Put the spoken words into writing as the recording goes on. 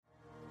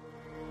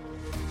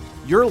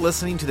You're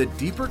listening to the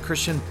Deeper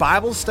Christian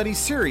Bible Study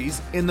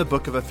series in the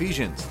book of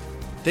Ephesians.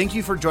 Thank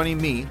you for joining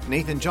me,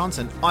 Nathan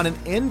Johnson, on an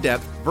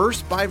in-depth,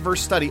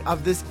 verse-by-verse study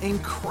of this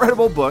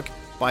incredible book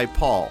by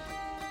Paul.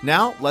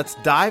 Now, let's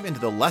dive into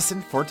the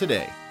lesson for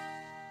today.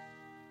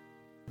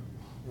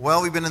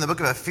 Well, we've been in the book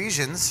of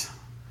Ephesians.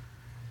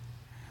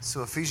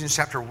 So Ephesians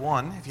chapter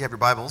 1, if you have your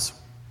Bibles.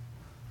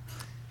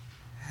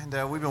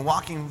 And we've been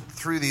walking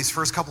through these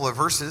first couple of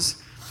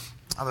verses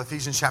of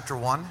Ephesians chapter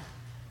 1.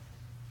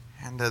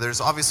 And there's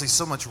obviously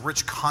so much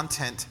rich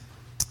content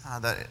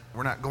that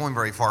we're not going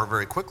very far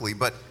very quickly,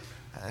 but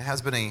it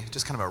has been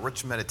just kind of a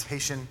rich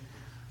meditation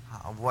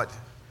of what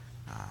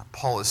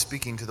Paul is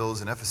speaking to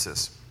those in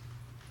Ephesus.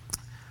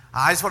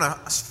 I just want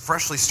to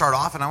freshly start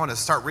off, and I want to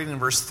start reading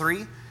verse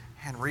 3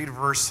 and read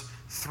verse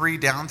 3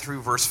 down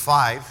through verse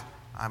 5,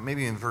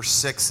 maybe in verse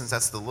 6, since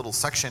that's the little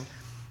section,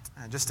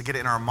 just to get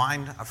it in our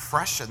mind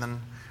afresh, and then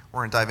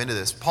we're going to dive into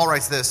this. Paul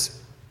writes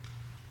this,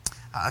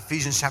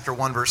 Ephesians chapter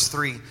 1, verse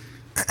 3.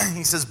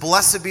 He says,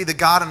 "Blessed be the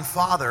God and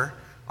Father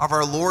of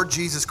our Lord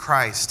Jesus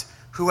Christ,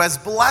 who has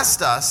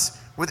blessed us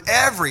with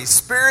every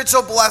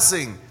spiritual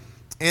blessing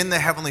in the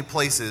heavenly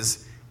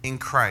places in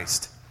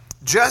Christ,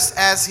 just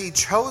as he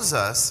chose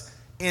us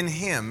in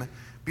him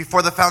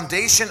before the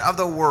foundation of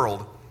the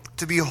world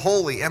to be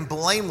holy and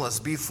blameless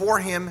before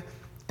him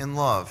in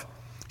love.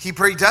 He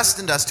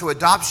predestined us to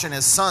adoption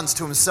as sons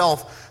to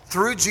himself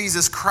through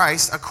Jesus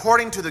Christ,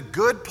 according to the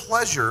good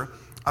pleasure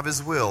of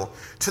his will,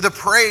 to the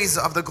praise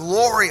of the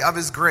glory of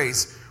his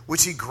grace,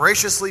 which he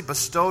graciously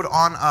bestowed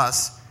on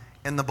us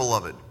in the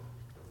beloved."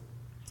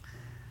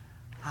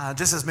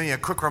 Just as maybe a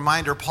quick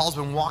reminder, Paul's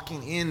been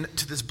walking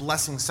into this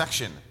blessing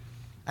section,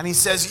 and he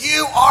says,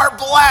 "You are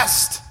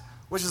blessed,"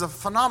 which is a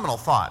phenomenal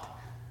thought.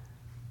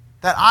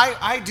 That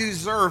I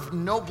deserve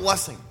no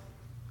blessing.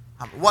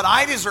 What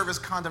I deserve is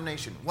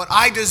condemnation. What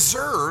I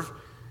deserve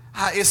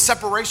is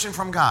separation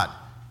from God.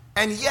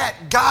 And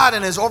yet, God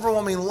in his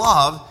overwhelming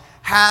love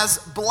has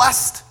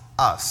blessed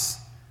us.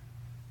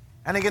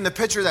 And again, the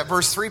picture that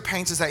verse 3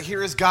 paints is that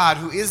here is God,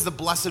 who is the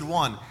blessed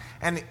one.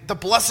 And the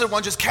blessed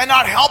one just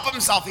cannot help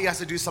himself. He has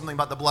to do something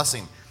about the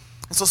blessing.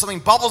 And so something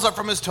bubbles up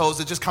from his toes.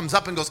 It just comes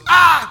up and goes,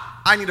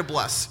 I need to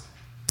bless.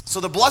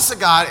 So the blessed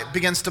God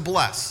begins to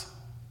bless.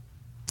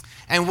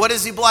 And what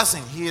is he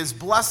blessing? He is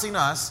blessing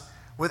us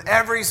with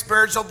every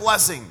spiritual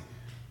blessing,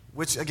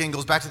 which again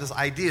goes back to this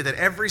idea that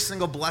every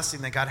single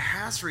blessing that God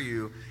has for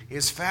you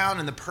is found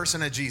in the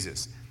person of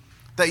Jesus.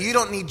 That you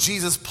don't need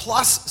Jesus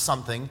plus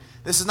something.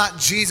 This is not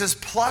Jesus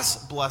plus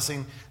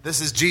blessing. This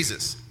is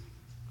Jesus,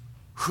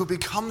 who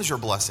becomes your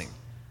blessing.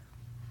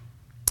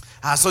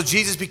 So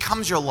Jesus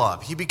becomes your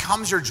love. He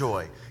becomes your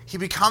joy. He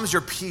becomes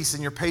your peace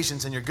and your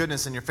patience and your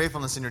goodness and your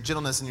faithfulness and your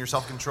gentleness and your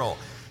self-control.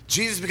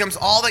 Jesus becomes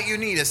all that you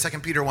need, as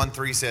 2 Peter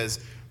 1:3 says,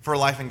 for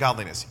life and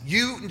godliness.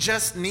 You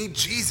just need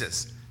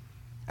Jesus.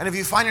 And if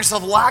you find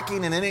yourself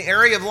lacking in any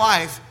area of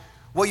life,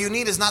 what you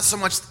need is not so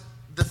much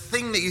the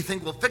thing that you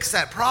think will fix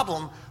that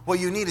problem. What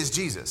you need is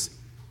Jesus,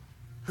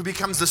 who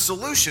becomes the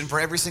solution for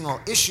every single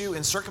issue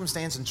and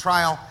circumstance and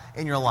trial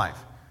in your life,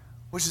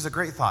 which is a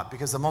great thought,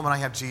 because the moment I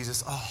have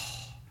Jesus,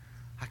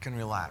 I can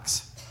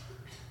relax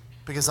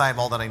because I have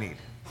all that I need.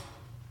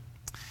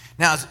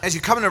 Now, as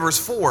you come into verse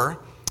 4,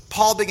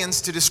 Paul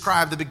begins to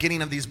describe the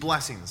beginning of these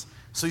blessings.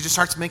 So he just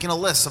starts making a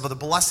list of the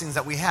blessings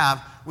that we have,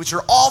 which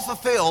are all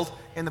fulfilled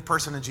in the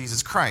person of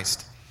Jesus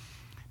Christ.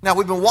 Now,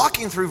 we've been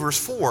walking through verse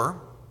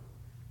 4,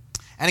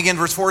 and again,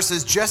 verse 4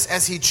 says, "Just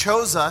as he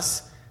chose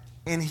us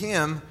in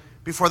him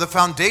before the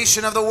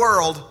foundation of the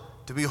world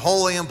to be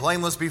holy and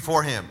blameless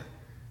before him."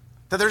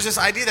 That there's this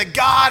idea that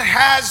God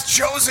has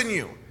chosen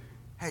you.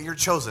 Hey, you're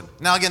chosen.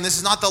 Now again, this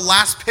is not the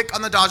last pick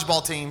on the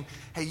dodgeball team.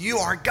 Hey, you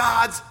are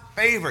God's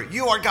favorite.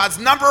 You are God's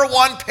number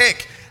one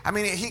pick. I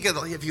mean, he could,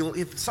 if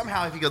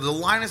he could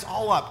line us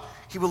all up,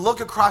 he would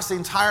look across the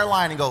entire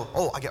line and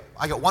go,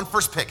 I got one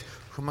first pick.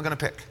 Who am I going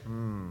to pick?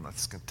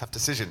 That's a tough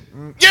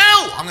decision. You!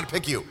 I'm going to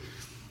pick you.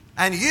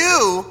 And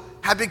you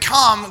have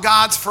become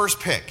God's first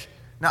pick.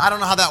 Now, I don't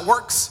know how that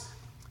works,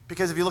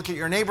 because if you look at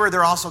your neighbor,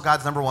 they're also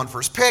God's number one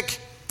first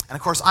pick. And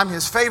of course, I'm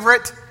his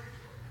favorite.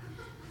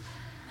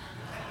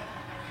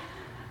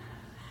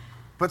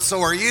 But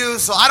so are you,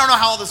 so I don't know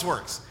how all this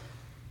works.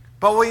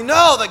 But we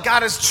know that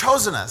God has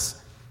chosen us.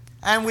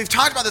 And we've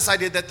talked about this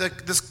idea that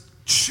this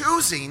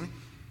choosing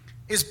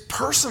is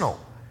personal.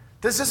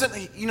 This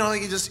isn't, you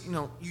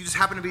just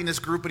happen to be in this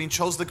group and he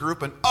chose the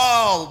group and,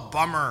 oh,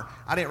 bummer.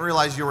 I didn't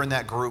realize you were in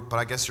that group, but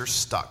I guess you're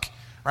stuck,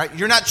 right?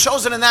 You're not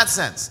chosen in that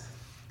sense.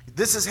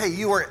 This is, hey,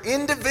 you are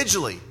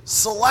individually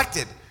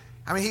selected.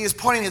 I mean, he is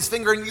pointing his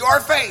finger in your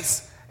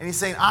face and he's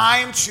saying,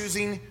 I'm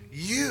choosing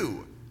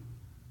you.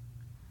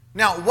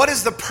 Now, what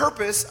is the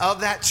purpose of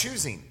that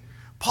choosing?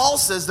 Paul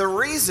says the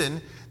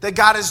reason that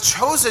God has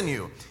chosen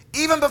you,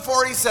 even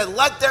before he said,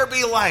 let there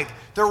be light,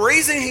 the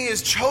reason he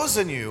has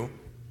chosen you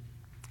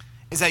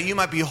is that you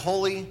might be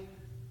holy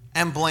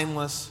and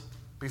blameless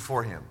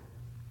before him.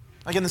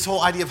 Again, this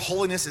whole idea of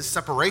holiness is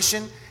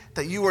separation,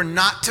 that you are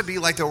not to be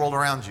like the world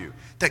around you,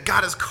 that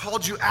God has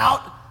called you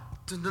out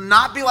to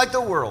not be like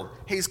the world.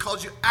 He's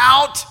called you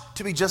out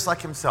to be just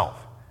like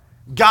himself.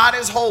 God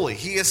is holy.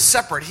 He is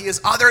separate. He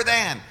is other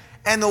than.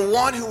 And the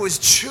one who is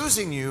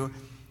choosing you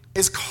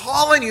is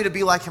calling you to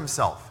be like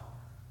himself.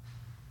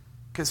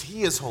 Because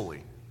he is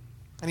holy.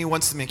 And he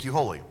wants to make you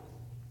holy.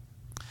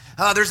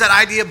 There's that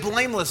idea of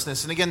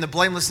blamelessness. And again, the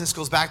blamelessness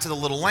goes back to the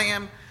little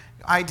lamb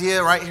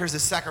idea, right? Here's the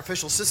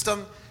sacrificial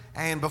system.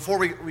 And before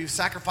we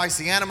sacrifice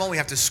the animal, we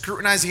have to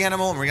scrutinize the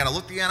animal. And we got to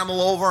look the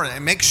animal over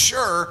and make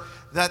sure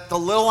that the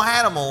little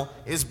animal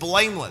is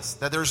blameless.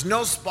 That there's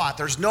no spot.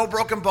 There's no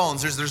broken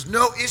bones. There's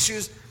no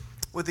issues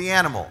with the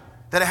animal.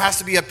 That it has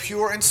to be a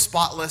pure and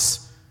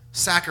spotless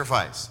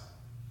sacrifice.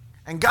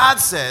 And God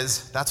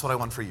says, that's what I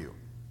want for you.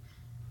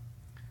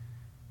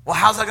 Well,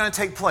 how's that going to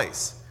take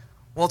place?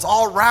 Well, it's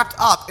all wrapped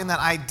up in that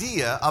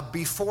idea of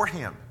before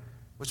him,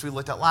 which we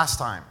looked at last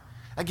time.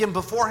 Again,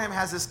 before him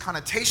has this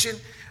connotation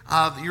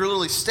of you're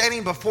literally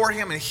standing before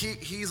him, and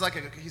he's like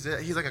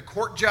a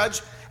court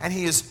judge, and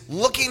he is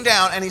looking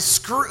down and he's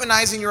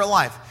scrutinizing your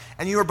life.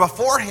 And you are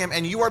before him,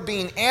 and you are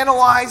being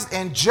analyzed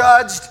and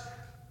judged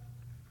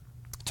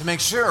to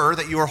make sure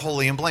that you are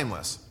holy and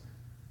blameless.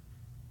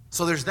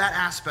 So there's that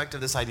aspect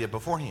of this idea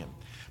before him.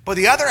 But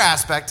the other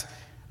aspect,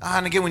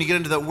 and again, when you get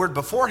into the word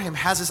before him,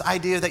 has this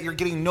idea that you're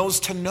getting nose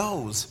to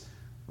nose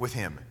with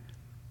him.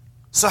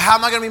 So how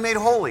am I going to be made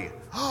holy?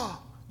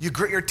 You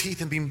grit your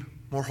teeth and be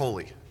more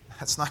holy.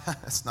 That's not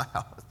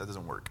how, that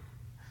doesn't work.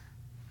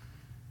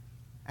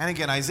 And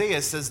again,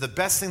 Isaiah says the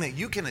best thing that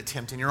you can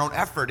attempt in your own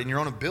effort, in your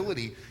own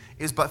ability,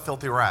 is but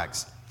filthy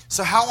rags.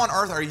 So how on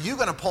earth are you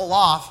going to pull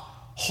off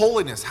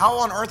holiness? How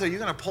on earth are you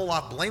going to pull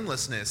off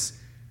blamelessness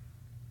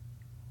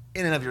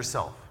in and of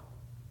yourself?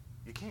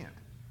 You can't.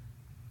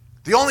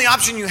 The only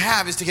option you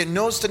have is to get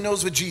nose to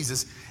nose with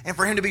Jesus and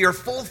for him to be your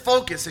full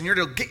focus, and you're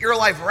to get your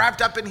life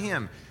wrapped up in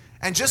him.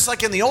 And just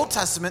like in the Old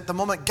Testament, the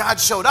moment God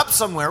showed up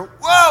somewhere,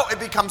 whoa, it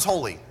becomes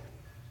holy.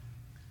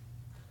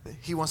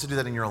 He wants to do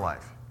that in your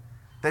life.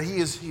 That he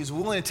is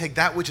willing to take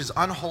that which is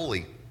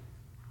unholy,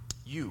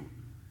 you,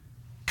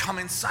 come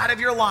inside of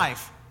your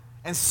life,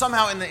 and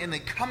somehow in the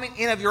coming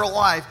in of your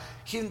life,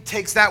 he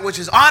takes that which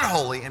is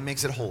unholy and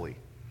makes it holy.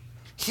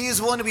 He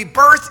is willing to be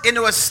birthed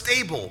into a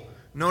stable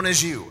known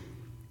as you.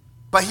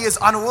 But he is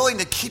unwilling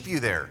to keep you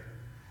there.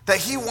 That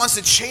he wants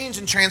to change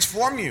and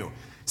transform you.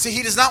 See,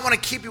 he does not want to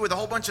keep you with a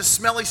whole bunch of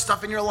smelly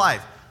stuff in your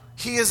life.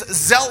 He is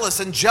zealous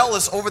and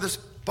jealous over this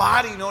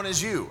body known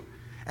as you.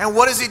 And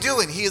what is he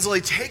doing? He is really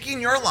taking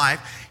your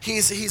life.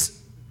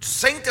 He's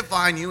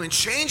sanctifying you and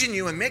changing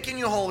you and making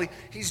you holy.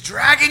 He's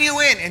dragging you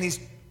in, and he's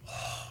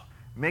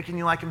making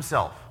you like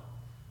himself.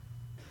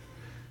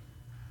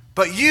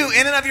 But you,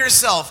 in and of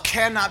yourself,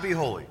 cannot be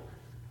holy.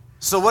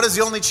 So what is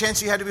the only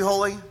chance you had to be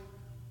holy?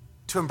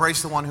 To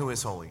embrace the one who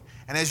is holy.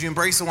 And as you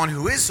embrace the one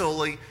who is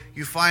holy,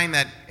 you find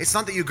that it's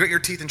not that you grit your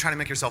teeth and try to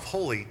make yourself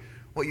holy.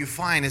 What you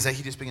find is that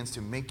he just begins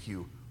to make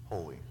you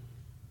holy.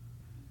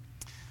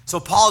 So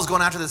Paul is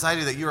going after this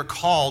idea that you are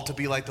called to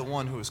be like the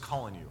one who is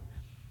calling you.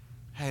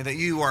 Hey, that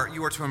you are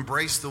to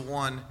embrace the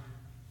one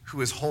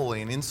who is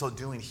holy, and in so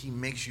doing, he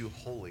makes you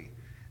holy.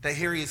 That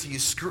here he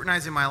is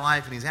scrutinizing my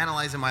life, and he's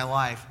analyzing my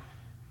life.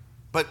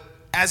 But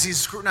as he's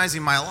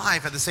scrutinizing my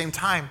life, at the same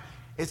time,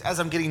 it's as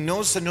I'm getting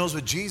nose to nose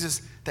with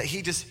Jesus that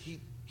he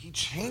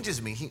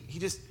changes me.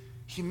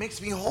 He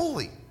makes me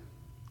holy.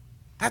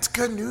 That's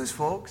good news,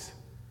 folks.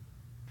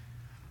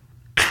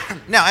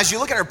 Now, as you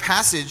look at our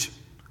passage,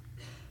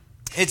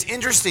 it's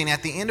interesting.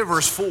 At the end of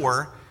verse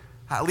 4,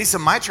 at least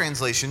in my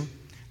translation,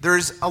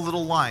 there's a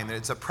little line.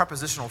 It's a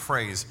prepositional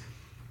phrase.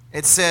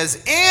 It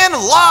says, in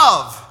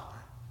love.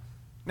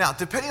 Now,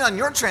 depending on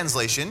your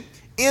translation,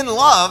 in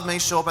love may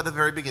show up at the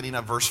very beginning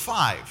of verse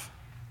 5.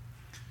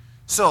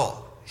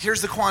 So,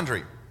 here's the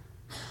quandary.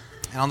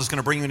 And I'm just going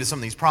to bring you into some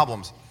of these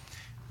problems.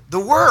 The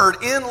word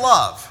in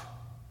love,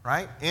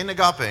 right, in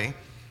agape,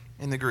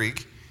 in the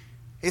Greek,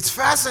 it's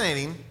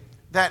fascinating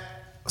that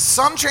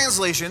some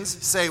translations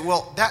say,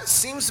 well, that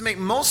seems to make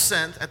most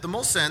sense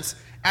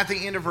at the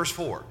end of verse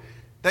 4.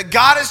 That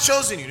God has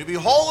chosen you to be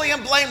holy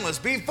and blameless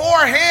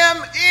before him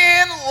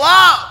in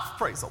love.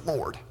 Praise the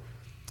Lord.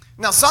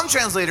 Now, some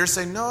translators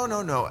say,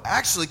 no.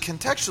 Actually,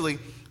 contextually,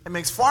 it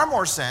makes far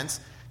more sense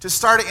to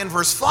start it in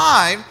verse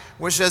 5,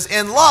 which says,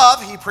 in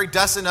love, he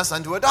predestined us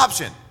unto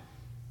adoption.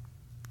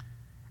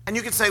 And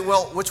you could say,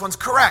 well, which one's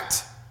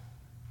correct?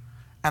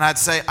 And I'd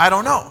say, I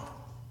don't know.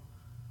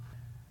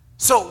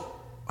 So,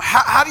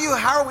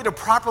 how are we to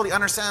properly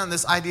understand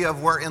this idea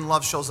of where in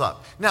love shows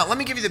up? Now, let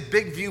me give you the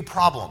big view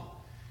problem.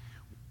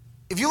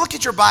 If you look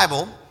at your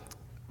Bible,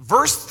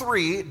 verse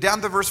 3 down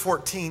to verse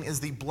 14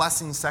 is the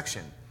blessing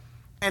section.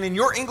 And in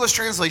your English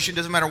translation,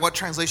 doesn't matter what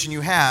translation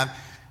you have,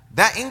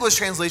 that English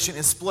translation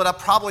is split up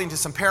probably into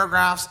some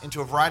paragraphs,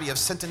 into a variety of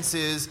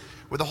sentences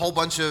with a whole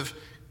bunch of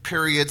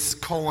periods,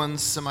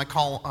 colons,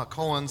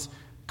 semicolons,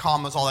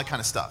 commas, all that kind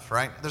of stuff,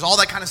 right? There's all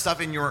that kind of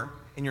stuff in your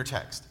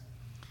text.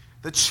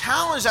 The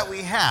challenge that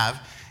we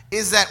have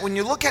is that when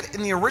you look at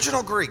in the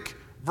original Greek,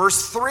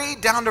 verse 3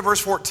 down to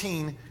verse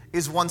 14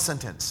 is one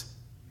sentence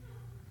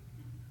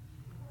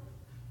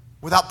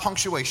without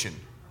punctuation.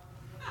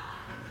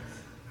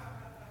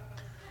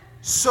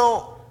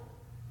 So,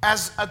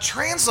 as a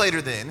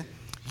translator then,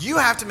 you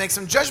have to make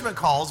some judgment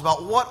calls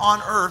about what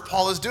on earth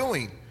Paul is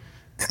doing.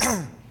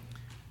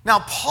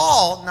 Now,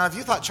 if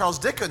you thought Charles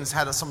Dickens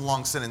had some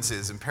long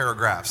sentences and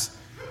paragraphs,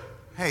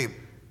 hey,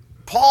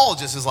 Paul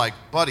just is like,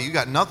 buddy, you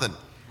got nothing.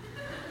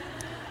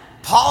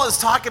 Paul is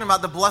talking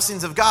about the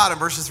blessings of God in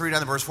verses 3 down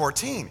to verse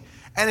 14.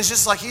 And it's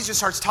just like he just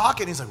starts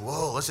talking. He's like,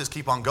 whoa, let's just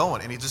keep on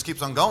going. And he just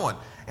keeps on going.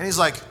 And he's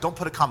like, don't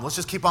put a comma. Let's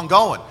just keep on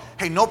going.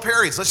 Hey, no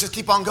periods. Let's just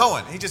keep on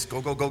going. And he just go.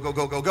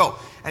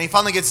 And he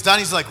finally gets done.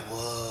 He's like,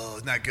 whoa,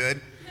 isn't that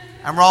good?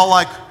 And we're all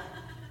like,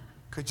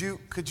 could you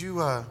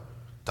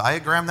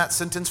diagram that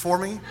sentence for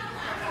me?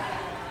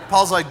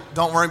 Paul's like,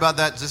 don't worry about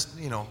that.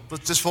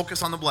 Let's just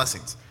focus on the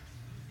blessings.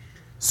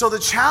 So the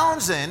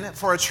challenge then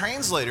for a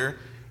translator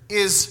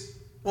is,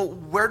 well,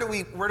 where do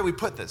we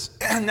put this?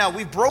 Now,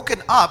 we've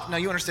broken up. Now,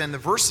 you understand the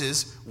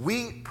verses.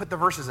 We put the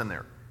verses in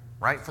there,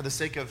 right? For the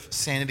sake of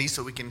sanity,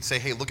 so we can say,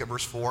 hey, look at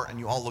verse 4, and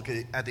you all look at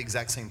it at the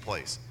exact same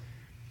place.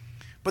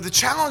 But the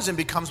challenge then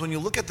becomes when you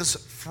look at this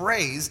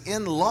phrase,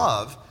 in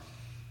love,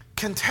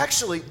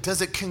 contextually,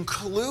 does it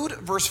conclude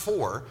verse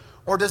 4,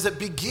 or does it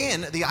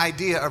begin the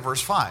idea of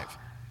verse 5?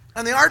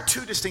 And they are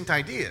two distinct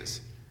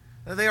ideas.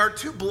 They are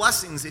two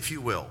blessings, if you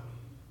will.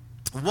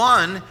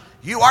 One,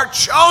 you are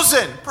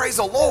chosen. Praise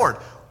the Lord.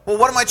 Well,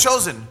 what am I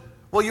chosen?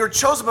 Well, you're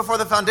chosen before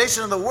the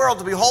foundation of the world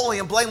to be holy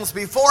and blameless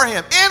before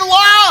Him. In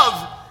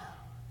love!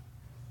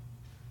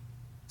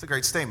 It's a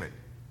great statement.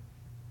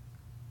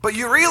 But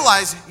you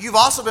realize you've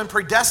also been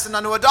predestined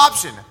unto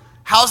adoption.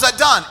 How's that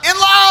done? In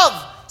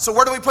love! So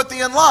where do we put the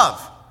in love?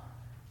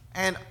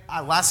 And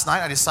last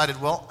night I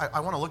decided, well, I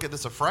want to look at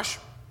this afresh.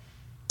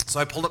 So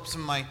I pulled up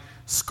some of my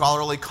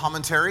scholarly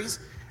commentaries,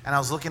 and I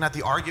was looking at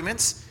the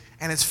arguments.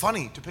 And it's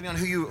funny, depending on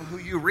who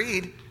you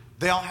read,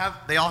 they all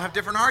have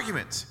different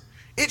arguments.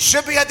 It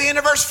should be at the end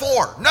of verse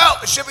 4. No,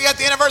 it should be at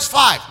the end of verse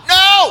 5.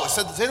 No, it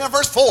said at the end of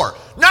verse 4.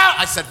 No,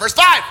 I said verse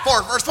 5,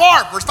 verse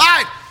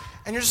 5.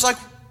 And you're just like,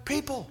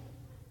 people,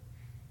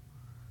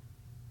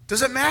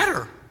 does it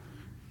matter?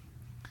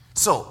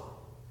 So,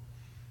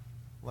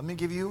 let me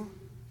give you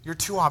your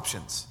two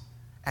options,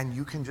 and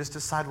you can just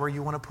decide where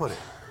you want to put it.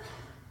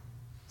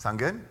 Sound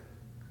good?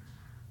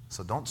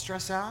 So don't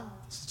stress out.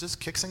 This is just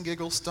kicks and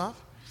giggles stuff.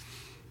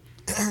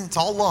 It's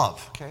all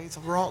love, okay? It's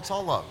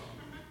all love.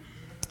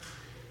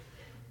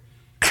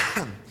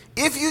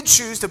 If you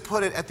choose to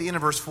put it at the end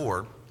of verse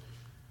 4,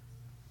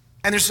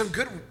 and there's some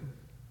good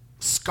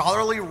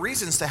scholarly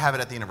reasons to have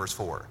it at the end of verse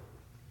 4,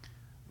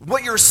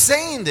 what you're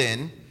saying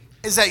then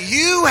is that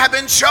you have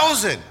been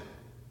chosen.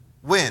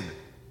 When?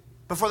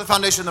 Before the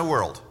foundation of the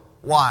world.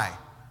 Why?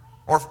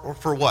 Or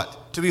for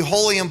what? To be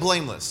holy and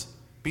blameless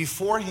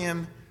before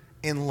Him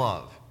in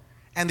love.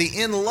 And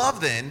the in love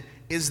then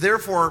is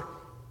therefore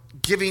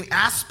giving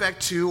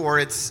aspect to, or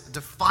it's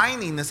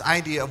defining this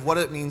idea of what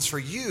it means for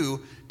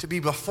you to be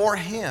before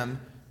Him,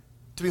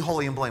 to be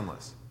holy and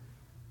blameless.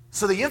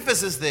 So the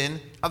emphasis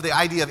then of the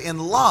idea of in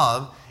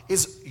love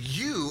is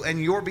you and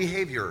your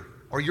behavior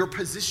or your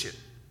position.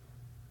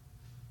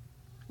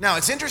 Now,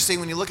 it's interesting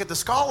when you look at the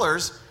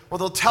scholars, what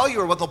they'll tell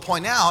you or what they'll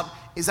point out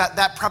is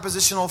that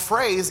prepositional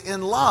phrase,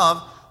 in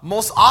love,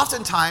 most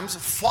oftentimes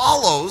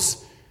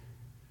follows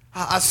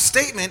a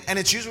statement, and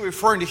it's usually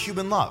referring to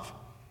human love.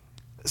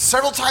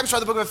 Several times throughout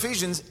the book of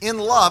Ephesians, in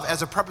love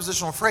as a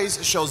prepositional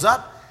phrase shows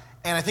up,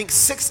 and I think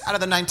 6 out of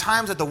the 9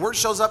 times that the word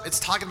shows up, it's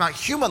talking about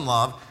human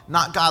love,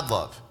 not God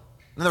love.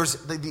 In other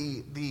words,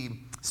 the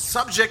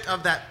subject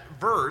of that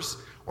verse,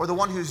 or the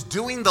one who's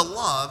doing the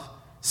love,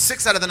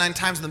 6 out of the 9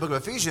 times in the book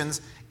of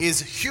Ephesians, is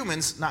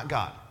humans, not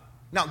God.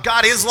 Now,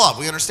 God is love.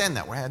 We understand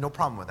that. We had no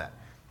problem with that.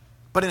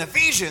 But in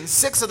Ephesians,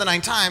 6 of the 9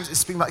 times is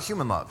speaking about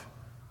human love.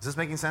 Is this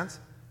making sense?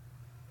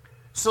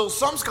 So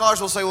some scholars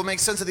will say, well, it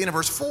makes sense at the end of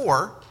verse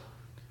 4,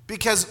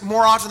 because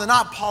more often than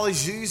not, Paul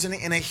is using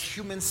it in a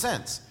human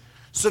sense.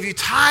 So if you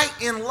tie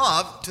in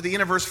love to the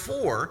end of verse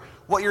 4,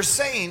 what you're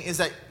saying is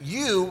that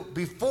you,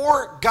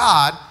 before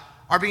God,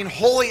 are being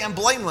holy and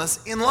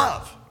blameless in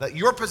love. That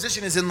your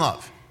position is in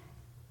love.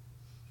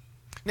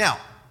 Now,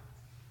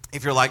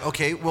 if you're like,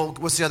 okay, well,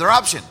 what's the other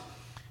option?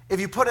 If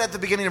you put it at the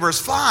beginning of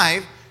verse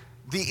 5,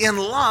 the in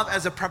love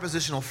as a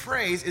prepositional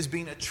phrase is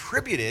being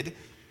attributed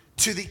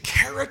to the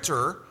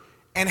character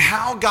and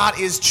how God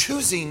is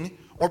choosing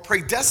or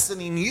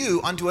predestining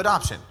you unto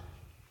adoption.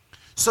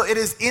 So it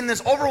is in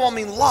this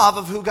overwhelming love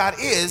of who God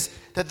is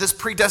that this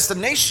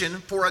predestination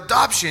for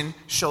adoption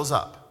shows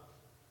up.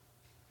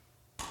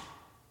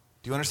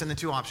 Do you understand the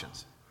two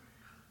options?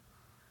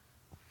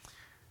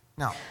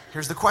 Now,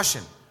 here's the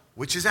question.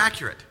 Which is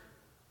accurate?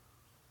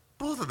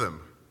 Both of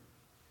them.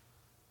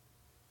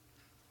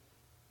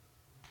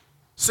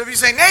 So if you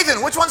say,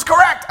 Nathan, which one's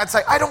correct? I'd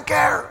say, I don't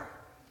care.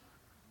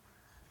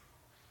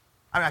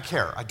 I mean, I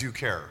care. I do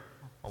care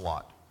a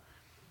lot.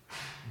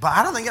 But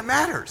I don't think it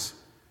matters.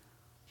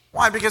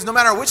 Why? Because no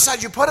matter which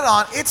side you put it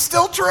on, it's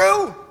still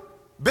true.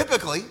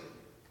 Biblically,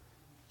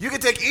 you can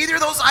take either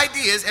of those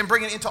ideas and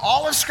bring it into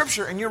all of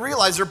Scripture, and you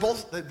realize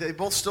they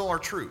both still are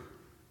true.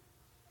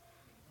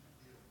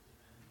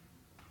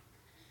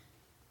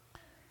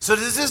 So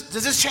does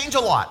this change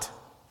a lot?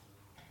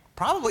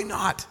 Probably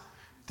not.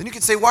 Then you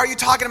could say, why are you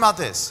talking about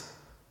this?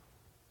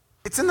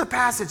 It's in the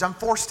passage. I'm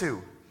forced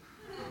to.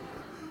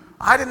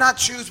 I did not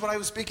choose what I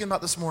was speaking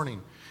about this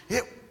morning.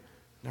 Never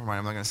mind,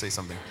 I'm not going to say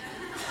something.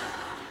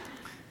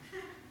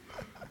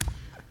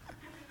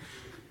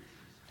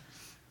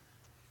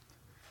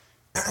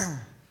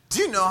 Do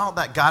you know how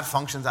that God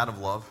functions out of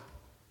love?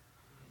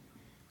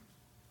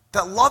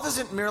 That love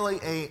isn't merely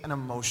an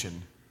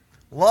emotion.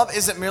 Love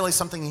isn't merely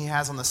something he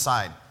has on the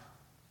side.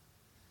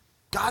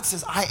 God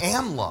says, I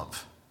am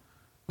love.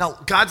 Now,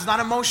 God's not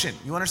emotion.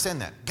 You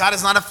understand that? God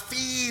is not a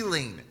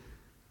feeling.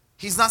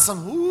 He's not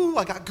some, ooh,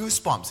 I got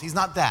goosebumps. He's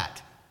not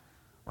that,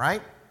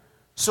 right?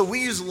 So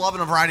we use love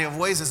in a variety of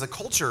ways as a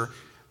culture,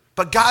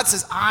 but God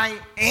says, I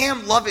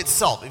am love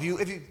itself. If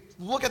you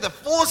look at the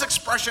fullest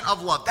expression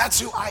of love, that's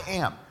who I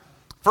am.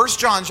 1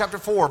 John chapter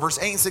 4, verse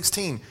 8 and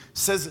 16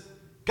 says,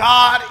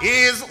 God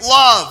is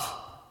love.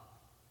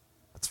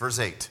 That's verse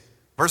 8.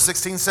 Verse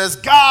 16 says,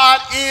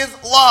 God is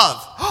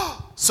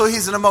love. So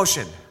he's an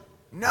emotion.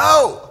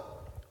 No,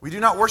 we do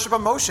not worship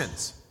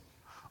emotions.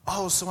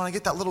 Oh, so when I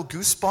get that little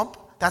goosebump,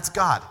 that's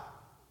God.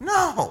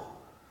 No.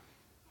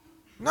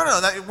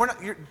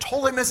 You're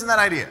totally missing that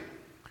idea.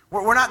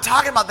 We're not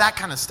talking about that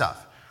kind of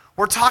stuff.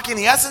 We're talking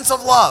the essence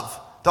of love,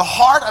 the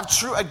heart of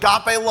true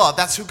agape love.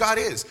 That's who God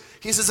is.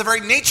 He says the very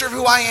nature of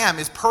who I am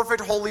is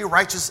perfect, holy,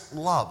 righteous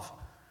love.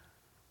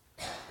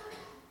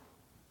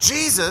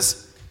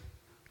 Jesus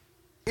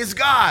is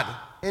God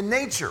in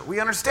nature. We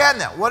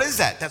understand that. What is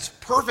that? That's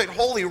perfect,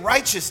 holy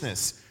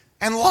righteousness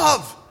and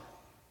love.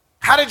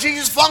 How did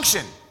Jesus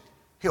function?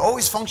 He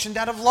always functioned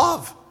out of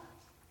love.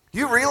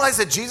 You realize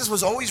that Jesus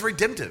was always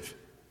redemptive.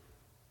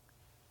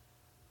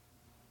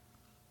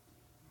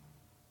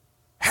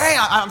 Hey,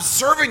 I'm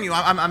serving you.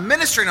 I'm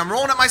ministering. I'm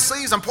rolling up my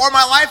sleeves. I'm pouring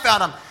my life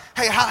out.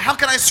 Hey, how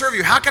can I serve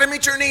you? How can I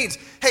meet your needs?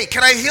 Hey,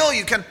 can I heal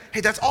you?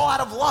 Hey, that's all out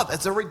of love.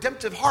 It's a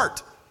redemptive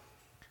heart.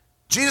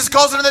 Jesus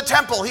goes into the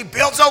temple. He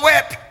builds a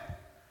whip.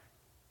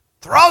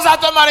 Throws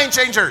out the money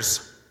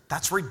changers.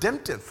 That's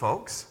redemptive,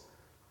 folks.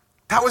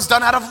 That was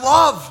done out of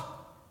love.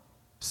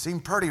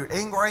 Seemed pretty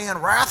angry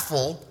and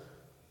wrathful.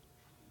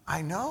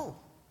 I know.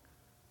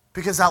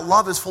 Because that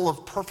love is full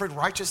of perfect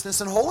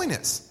righteousness and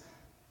holiness.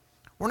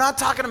 We're not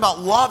talking about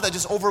love that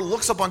just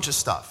overlooks a bunch of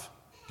stuff.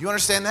 Do you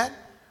understand that?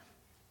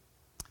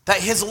 That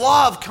his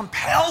love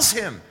compels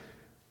him.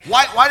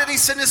 Why did he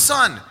send his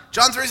son?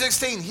 John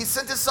 3:16. He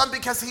sent his son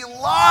because he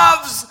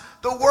loves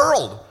the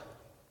world.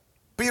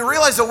 But you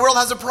realize the world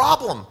has a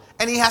problem,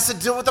 and he has to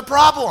deal with the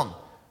problem.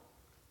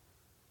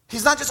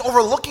 He's not just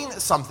overlooking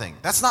something.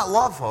 That's not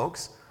love,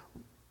 folks.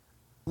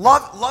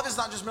 Love is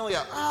not just merely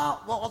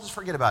I'll just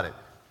forget about it.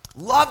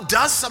 Love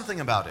does something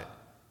about it.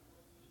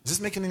 Is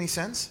this making any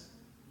sense?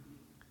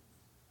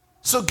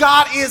 So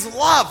God is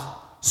love.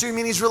 So you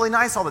mean he's really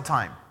nice all the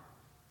time?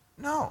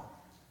 No.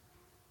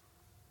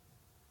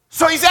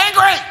 So he's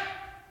angry?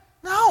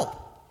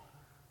 No.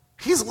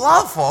 He's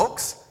love,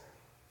 folks.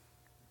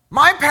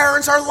 My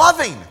parents are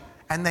loving,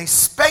 and they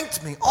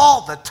spanked me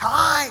all the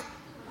time.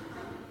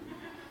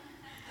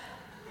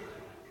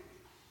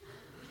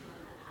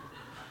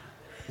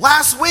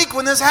 Last week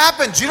when this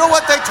happened, do you know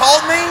what they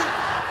told me?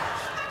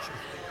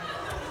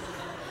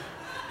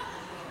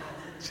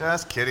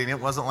 Just kidding, it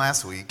wasn't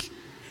last week.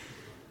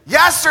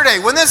 Yesterday,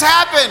 when this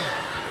happened,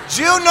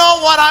 do you know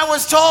what I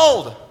was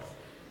told?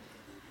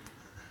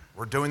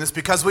 We're doing this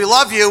because we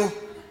love you.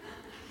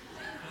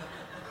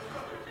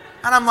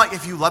 And I'm like,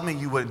 if you love me,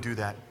 you wouldn't do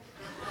that.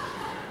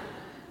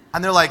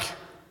 And they're like,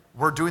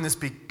 we're doing this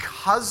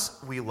because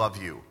we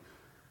love you.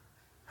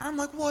 And I'm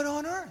like, what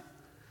on earth?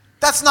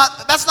 That's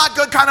not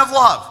good kind of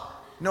love.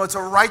 No, it's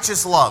a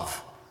righteous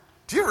love.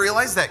 Do you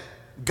realize that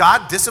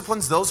God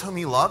disciplines those whom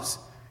he loves?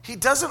 He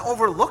doesn't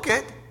overlook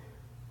it.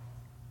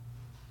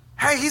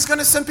 Hey, he's going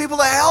to send people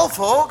to hell,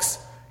 folks.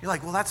 You're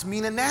like, well, that's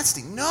mean and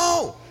nasty.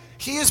 No,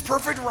 he is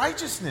perfect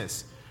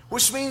righteousness,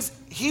 which means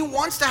he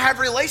wants to have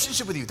a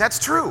relationship with you. That's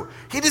true.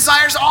 He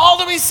desires all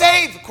to be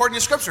saved, according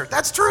to Scripture.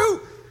 That's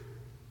true.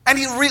 And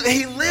he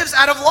lives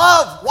out of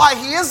love. Why?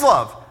 He is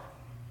love.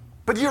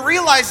 But you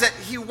realize that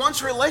he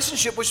wants a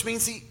relationship, which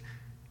means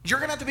you're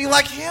going to have to be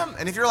like him.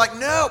 And if you're like,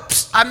 no,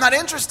 I'm not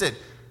interested,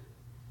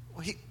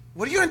 what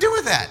are you going to do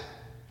with that?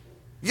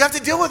 You have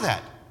to deal with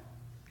that.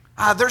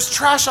 There's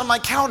trash on my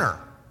counter.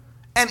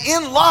 And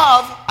in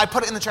love, I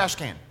put it in the trash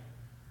can.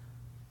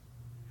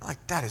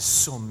 Like, that is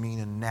so mean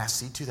and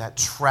nasty to that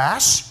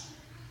trash.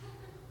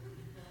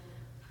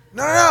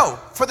 No.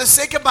 For the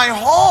sake of my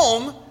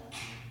home,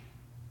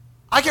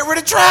 I get rid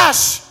of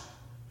trash.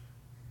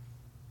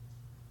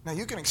 Now,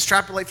 you can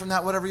extrapolate from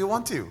that whatever you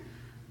want to.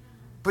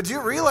 But do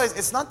you realize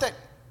it's not that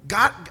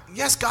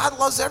God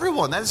loves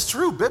everyone. That is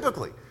true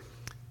biblically.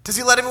 Does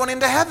he let everyone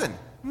into heaven?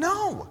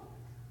 No.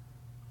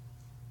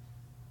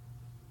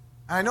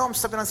 I know I'm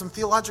stepping on some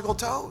theological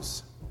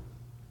toes.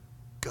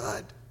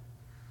 Good.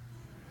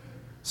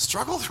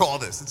 Struggle through all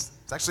this.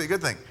 It's actually a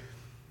good thing.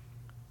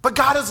 But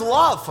God is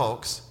love,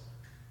 folks.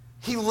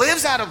 He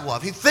lives out of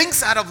love. He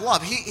thinks out of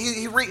love.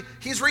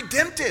 He's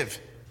redemptive.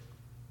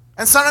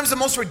 And sometimes the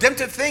most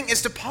redemptive thing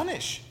is to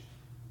punish.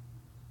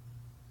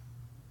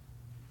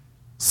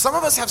 Some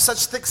of us have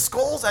such thick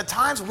skulls at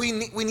times, we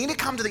need to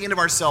come to the end of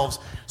ourselves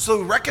so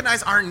we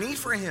recognize our need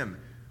for him.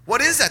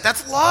 What is that?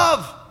 That's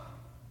love.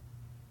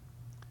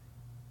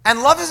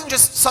 And love isn't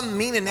just some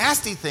mean and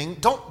nasty thing.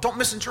 Don't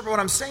misinterpret what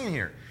I'm saying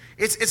here.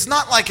 It's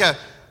not like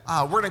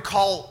we're going to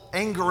call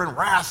anger and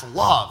wrath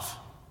love.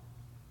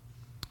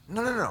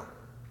 No.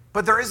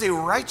 But there is a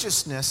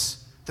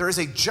righteousness, there is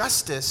a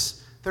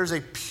justice, there's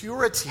a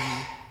purity,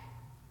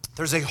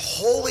 there's a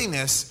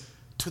holiness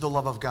to the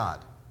love of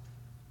God.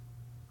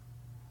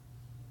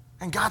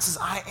 And God says,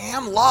 I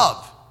am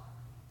love.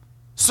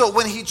 So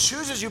when he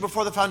chooses you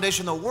before the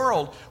foundation of the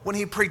world, when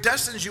he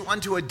predestines you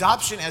unto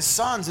adoption as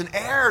sons and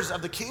heirs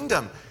of the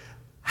kingdom,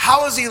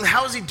 how is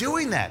he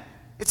doing that?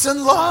 It's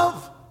in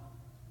love.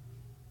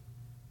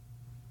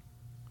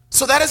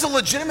 So that is a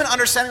legitimate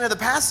understanding of the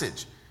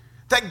passage.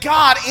 That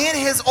God, in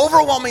his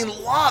overwhelming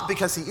love,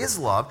 because he is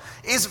love,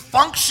 is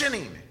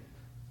functioning.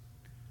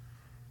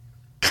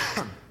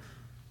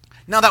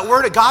 Now that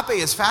word agape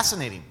is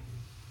fascinating.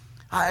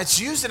 It's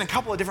used in a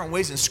couple of different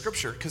ways in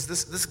Scripture, because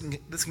this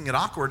can get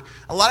awkward.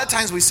 A lot of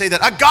times we say that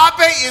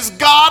agape is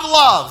God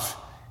love,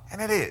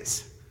 and it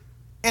is,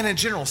 in a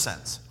general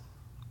sense.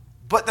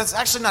 But that's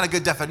actually not a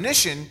good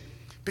definition,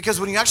 because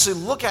when you actually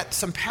look at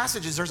some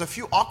passages, there's a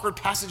few awkward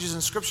passages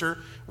in Scripture,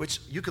 which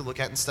you could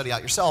look at and study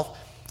out yourself,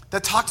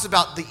 that talks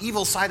about the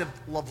evil side of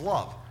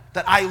love.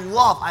 That I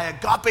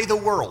agape the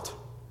world.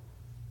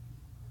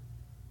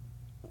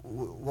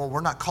 Well,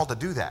 we're not called to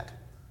do that.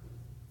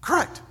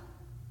 Correct.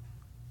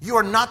 You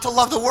are not to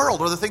love the world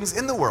or the things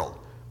in the world.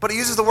 But it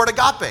uses the word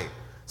agape.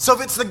 So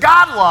if it's the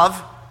God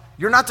love,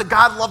 you're not to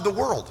God love the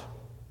world.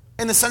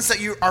 In the sense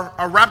that you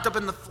are wrapped up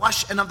in the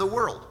flesh and of the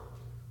world.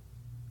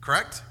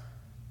 Correct?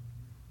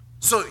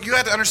 So you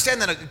have to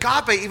understand that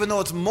agape, even though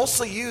it's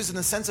mostly used in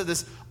the sense of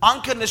this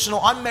unconditional,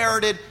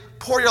 unmerited,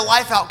 pour your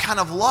life out kind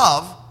of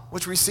love,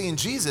 which we see in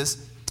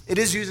Jesus, it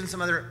is used in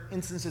some other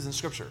instances in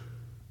Scripture.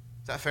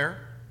 Is that fair?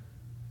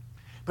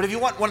 But if you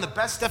want one of the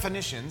best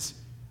definitions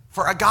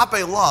for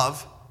agape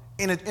love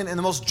in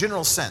the most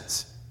general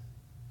sense,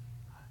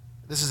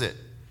 this is it.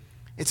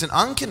 It's an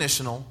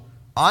unconditional,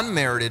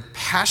 unmerited,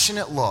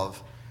 passionate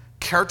love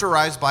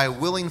characterized by a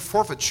willing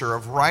forfeiture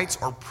of rights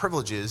or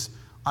privileges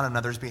on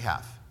another's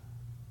behalf.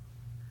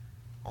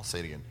 I'll say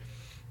it again.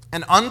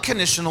 An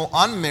unconditional,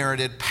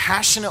 unmerited,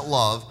 passionate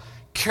love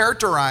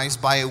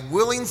characterized by a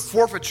willing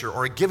forfeiture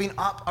or a giving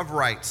up of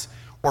rights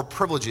or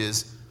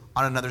privileges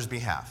on another's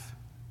behalf.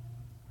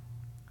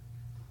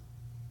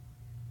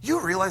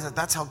 You realize that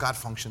that's how God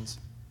functions?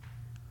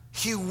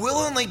 He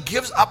willingly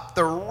gives up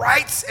the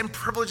rights and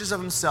privileges of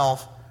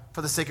himself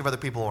for the sake of other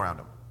people around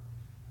him.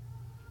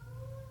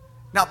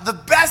 Now, the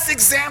best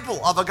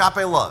example of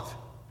agape love,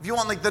 if you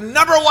want like the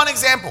number one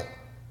example,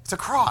 it's a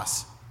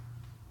cross.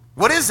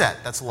 What is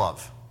that? That's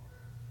love.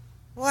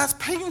 Well, that's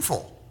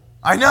painful.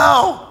 I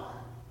know.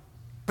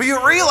 But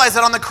you realize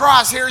that on the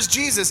cross, here's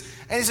Jesus,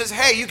 and he says,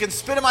 hey, you can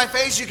spit in my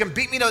face, you can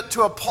beat me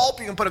to a pulp,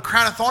 you can put a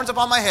crown of thorns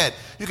upon my head,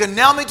 you can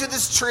nail me to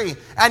this tree,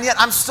 and yet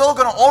I'm still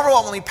going to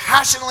overwhelmingly,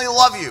 passionately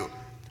love you.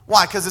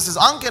 Why? Because this is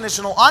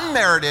unconditional,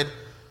 unmerited,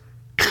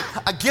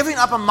 a giving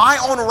up of my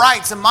own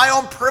rights and my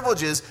own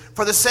privileges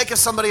for the sake of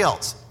somebody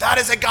else. That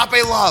is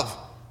agape love.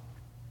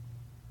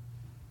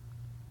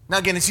 Now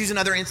again, it's used in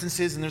other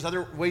instances, and there's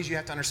other ways you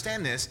have to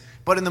understand this,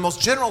 but in the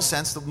most general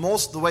sense,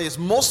 the way it's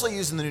mostly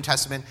used in the New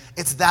Testament,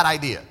 it's that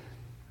idea.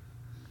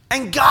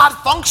 And God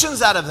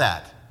functions out of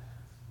that.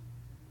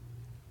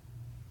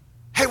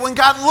 Hey, when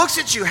God looks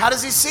at you, how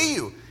does he see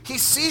you? He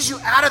sees you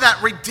out of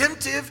that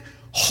redemptive,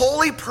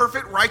 holy,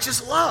 perfect,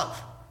 righteous love.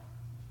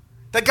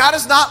 That God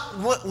is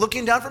not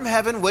looking down from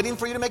heaven, waiting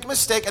for you to make a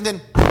mistake, and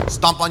then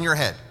stomp on your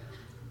head.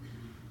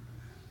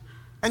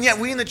 And yet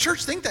we in the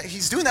church think that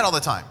he's doing that all the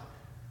time.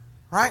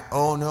 Right?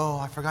 Oh no,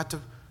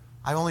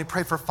 I only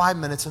prayed for 5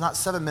 minutes and not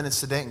 7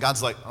 minutes today. And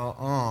God's like,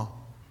 car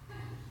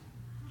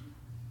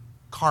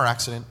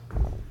accident.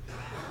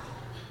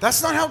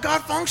 That's not how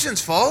God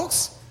functions,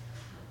 folks.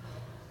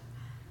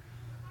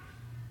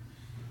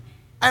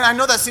 And I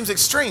know that seems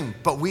extreme,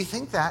 but we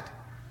think that.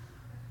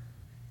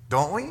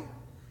 Don't we?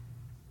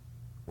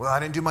 Well, I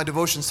didn't do my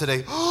devotions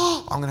today.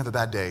 I'm going to have a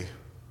bad day.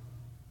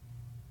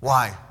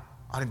 Why?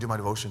 I didn't do my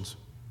devotions.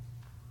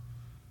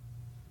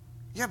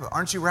 Yeah, but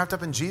aren't you wrapped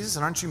up in Jesus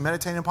and aren't you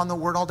meditating upon the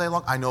word all day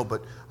long? I know,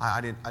 but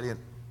I didn't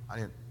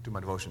do my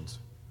devotions.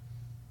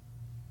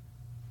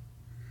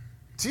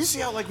 Do you see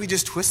how we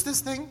just twist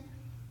this thing?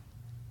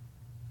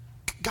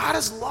 God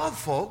is love,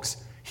 folks.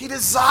 He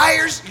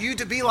desires you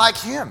to be like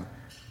him.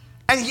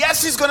 And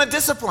yes, he's going to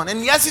discipline.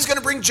 And yes, he's going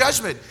to bring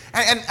judgment.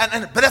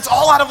 But that's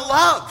all out of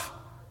love.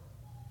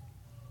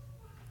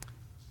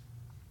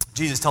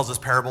 Jesus tells this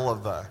parable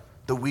of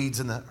the weeds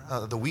and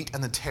the wheat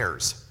and the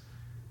tares.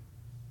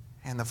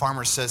 And the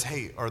farmer says,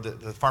 hey, or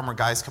the farmer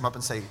guys come up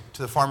and say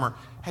to the farmer,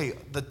 hey,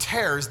 the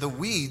tares, the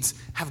weeds,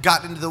 have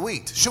gotten into the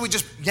wheat. Should we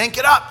just yank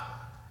it up?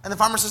 And the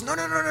farmer says, no,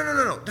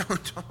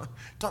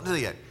 don't do that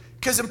yet.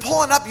 Because in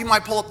pulling up, you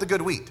might pull up the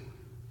good wheat.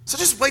 So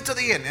just wait till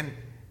the end.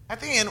 At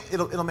the end,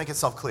 it'll make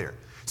itself clear.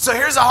 So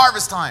here's a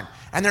harvest time,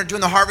 and they're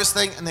doing the harvest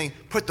thing, and they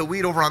put the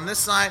wheat over on this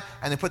side,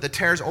 and they put the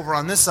tares over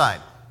on this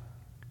side.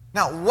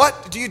 Now,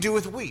 what do you do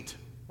with wheat?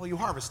 Well, you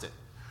harvest it.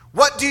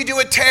 What do you do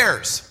with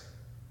tares?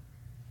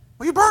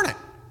 Well, you burn it.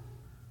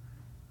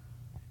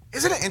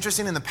 Isn't it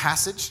interesting in the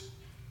passage?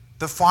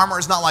 The farmer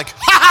is not like,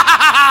 ha ha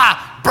ha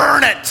ha,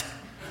 burn it.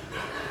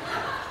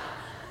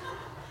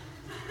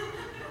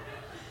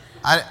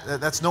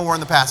 That's nowhere in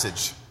the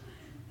passage.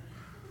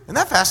 Isn't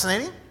that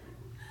fascinating?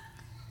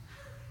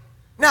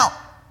 Now,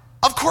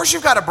 of course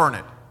you've got to burn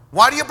it.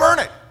 Why do you burn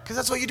it? Because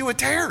that's what you do with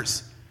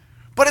tares.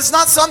 But it's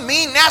not some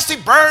mean, nasty,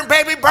 burn,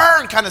 baby,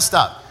 burn kind of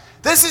stuff.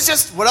 This is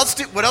just, what else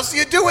do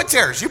you do with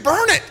tares? You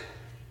burn it.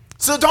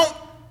 So don't.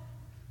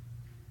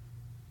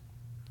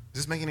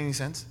 Is this making any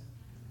sense?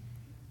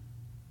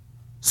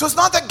 So it's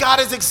not that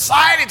God is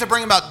excited to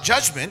bring about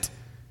judgment.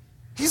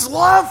 He's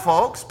love,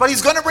 folks, but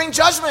he's going to bring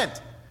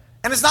judgment.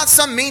 And it's not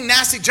some mean,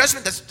 nasty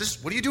judgment. That's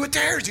just, what do you do with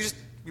tares?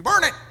 You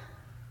burn it.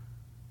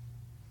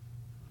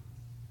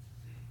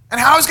 And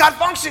how is God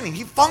functioning?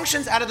 He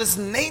functions out of this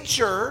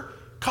nature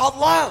called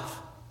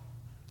love.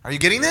 Are you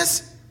getting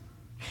this?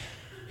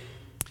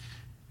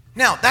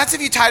 Now, that's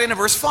if you tie it into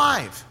verse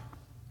 5.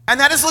 And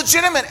that is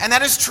legitimate, and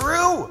that is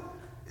true.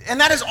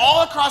 And that is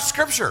all across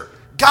Scripture.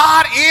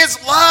 God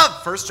is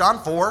love. 1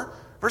 John 4,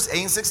 verse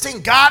 8 and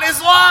 16. God is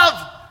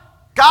love.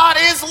 God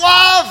is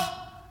love.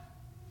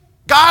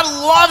 God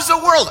loves the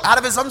world. Out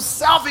of his own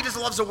self, he just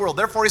loves the world.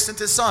 Therefore, he sent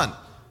his son.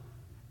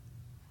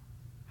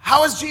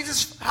 How is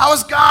Jesus, how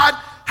is God,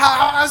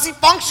 how is he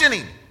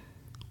functioning?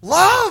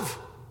 Love.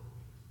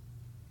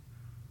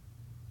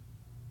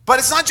 But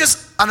it's not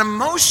just an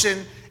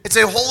emotion, it's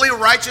a holy,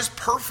 righteous,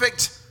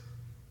 perfect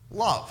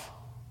love.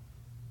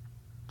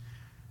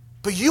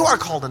 But you are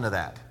called into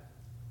that.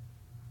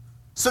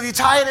 So if you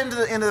tie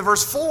it into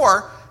verse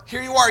 4,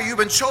 here you are, you've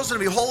been chosen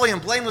to be holy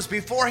and blameless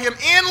before him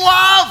in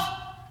love.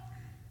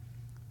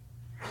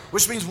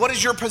 Which means, what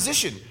is your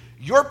position?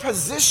 Your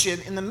position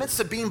in the midst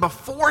of being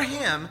before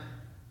him,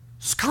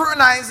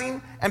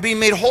 scrutinizing and being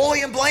made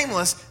holy and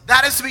blameless,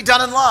 that is to be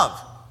done in love.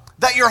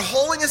 That your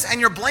holiness and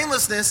your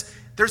blamelessness,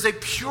 there's a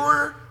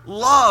pure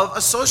love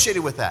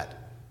associated with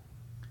that.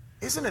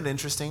 Isn't it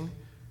interesting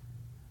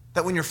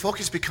that when your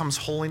focus becomes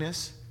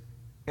holiness,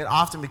 it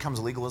often becomes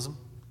legalism?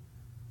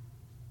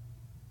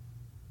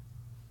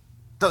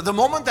 The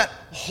moment that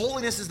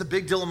holiness is the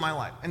big deal in my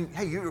life, and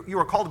hey, you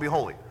are called to be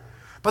holy,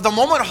 but the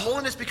moment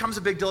holiness becomes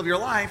a big deal of your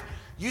life,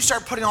 you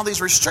start putting all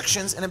these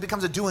restrictions, and it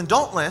becomes a do and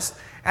don't list,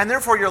 and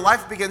therefore your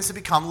life begins to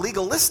become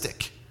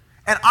legalistic.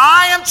 And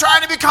I am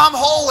trying to become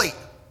holy.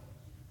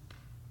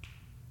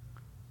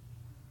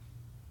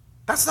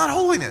 That's not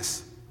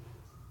holiness.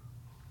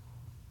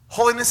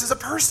 Holiness is a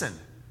person.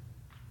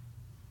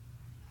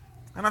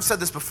 And I've said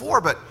this before,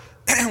 but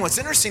what's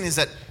interesting is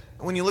that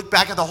when you look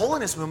back at the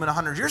holiness movement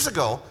 100 years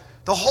ago,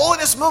 the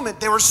holiness movement,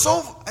 they were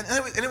so, and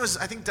it was,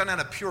 I think, done out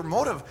of pure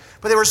motive,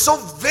 but they were so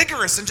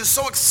vigorous and just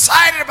so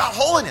excited about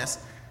holiness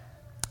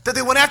that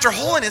they went after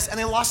holiness and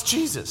they lost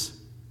Jesus.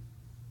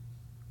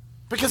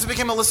 Because it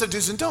became a list of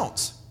do's and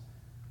don'ts.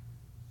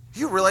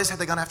 You realize had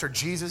they gone after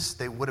Jesus,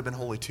 they would have been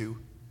holy too?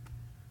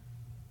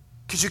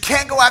 Because you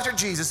can't go after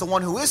Jesus, the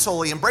one who is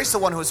holy, embrace the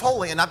one who is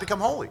holy, and not become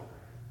holy.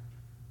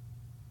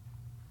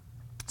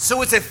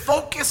 So it's a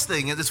focus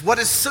thing. It's what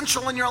is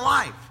central in your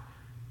life.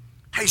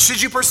 Hey,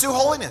 should you pursue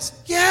holiness?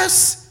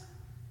 Yes.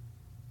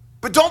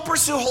 But don't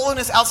pursue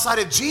holiness outside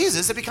of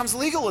Jesus. It becomes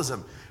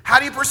legalism. How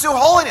do you pursue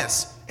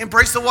holiness?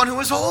 Embrace the one who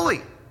is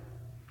holy.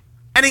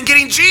 And in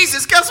getting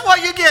Jesus, guess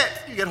what you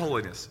get? You get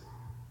holiness.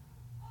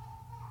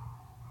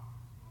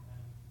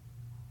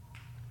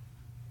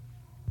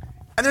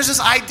 And there's this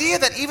idea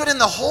that even in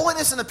the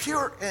holiness and the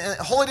pure,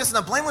 holiness and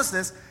the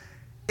blamelessness,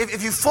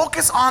 if you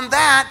focus on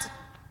that,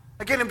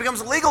 again, it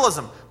becomes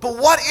legalism. But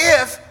what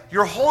if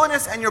your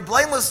holiness and your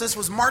blamelessness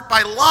was marked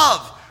by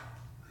love,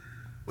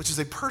 which is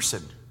a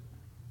person?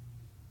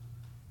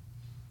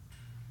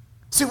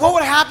 See, what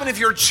would happen if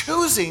you're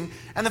choosing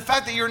and the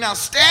fact that you're now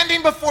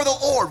standing before the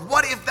Lord?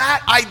 What if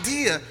that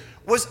idea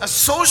was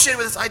associated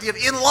with this idea of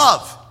in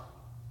love?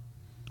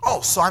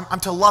 Oh, so I'm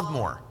to love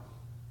more.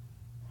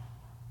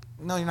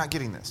 No, you're not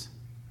getting this.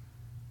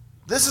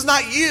 This is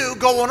not you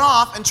going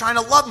off and trying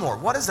to love more.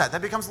 What is that?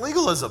 That becomes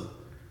legalism.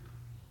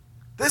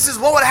 This is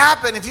what would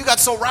happen if you got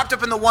so wrapped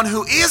up in the one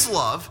who is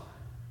love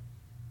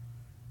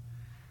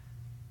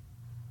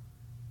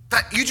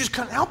that you just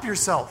couldn't help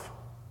yourself.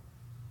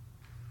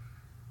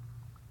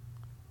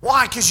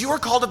 Why? Because you are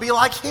called to be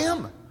like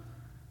him.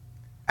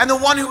 And the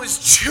one who is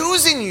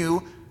choosing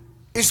you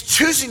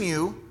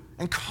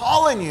and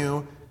calling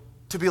you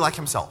to be like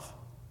himself.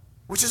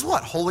 Which is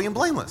what? Holy and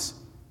blameless.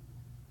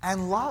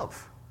 And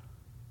love.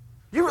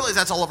 You realize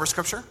that's all over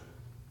Scripture?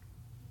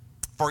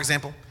 For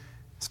example,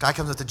 this guy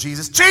comes up to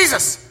Jesus.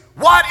 Jesus,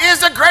 what is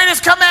the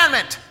greatest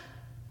commandment?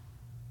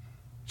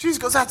 Jesus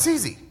goes, that's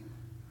easy.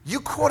 You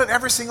quote it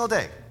every single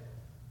day.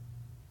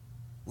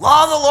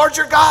 Love the Lord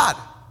your God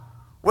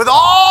with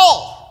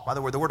all. By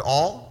the way, the word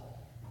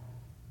all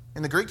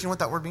in the Greek, you know what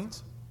that word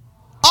means?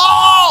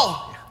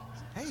 All.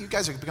 Hey, you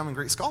guys are becoming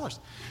great scholars.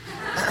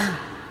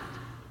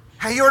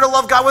 Hey, you are to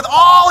love God with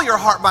all your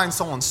heart, mind,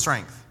 soul, and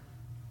strength.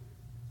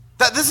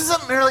 That this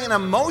isn't merely an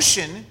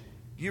emotion.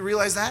 You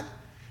realize that?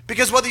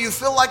 Because whether you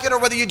feel like it or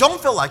whether you don't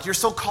feel like it, you're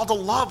still called to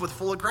love with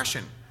full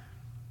aggression.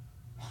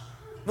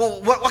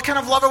 Well, what kind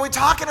of love are we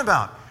talking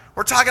about?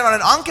 We're talking about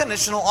an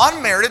unconditional,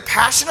 unmerited,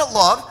 passionate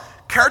love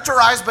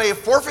characterized by a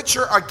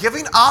forfeiture or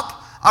giving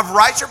up of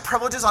rights or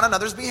privileges on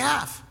another's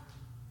behalf.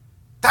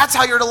 That's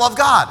how you're to love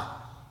God.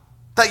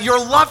 That your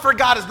love for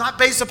God is not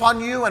based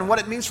upon you and what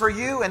it means for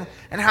you and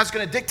how it's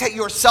going to dictate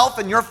yourself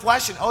and your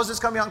flesh and, is this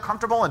going to be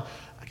uncomfortable? And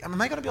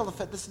am I going to be able to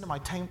fit this into my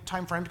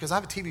time frame because I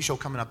have a TV show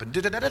coming up and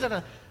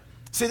da-da-da-da-da.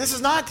 See, this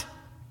is not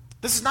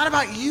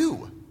about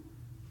you.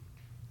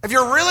 If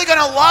you're really going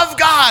to love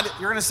God,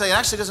 you're going to say, it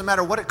actually doesn't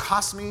matter what it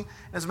costs me.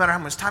 It doesn't matter how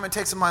much time it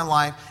takes in my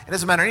life. It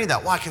doesn't matter any of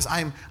that. Why? Because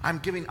I'm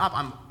giving up.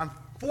 I'm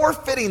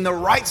forfeiting the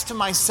rights to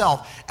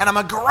myself. And I'm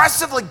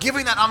aggressively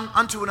giving that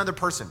unto another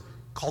person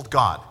called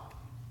God.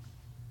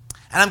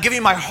 And I'm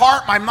giving my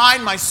heart, my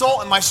mind, my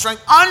soul, and my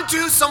strength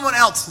unto someone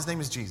else. His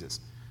name is Jesus.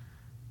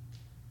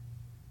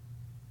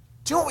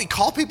 Do you know what we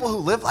call people who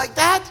live like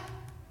that?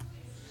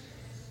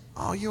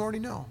 Oh, you already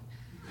know.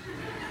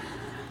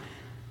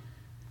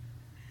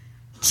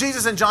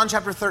 Jesus in John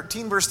chapter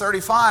 13, verse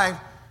 35,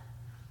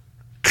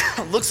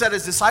 looks at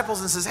his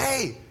disciples and says,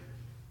 hey,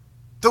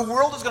 the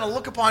world is going to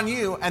look upon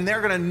you and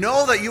they're going to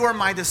know that you are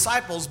my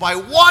disciples by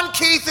one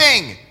key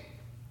thing.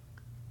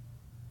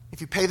 If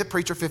you pay the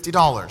preacher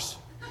 $50.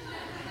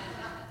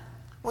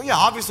 Well, yeah,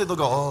 obviously they'll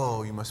go,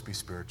 oh, you must be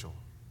spiritual.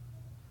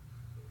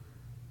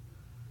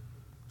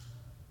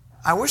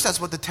 I wish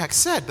that's what the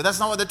text said, but that's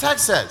not what the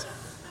text says.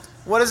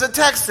 What does the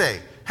text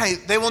say? Hey,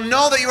 they will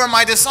know that you are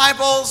my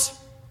disciples.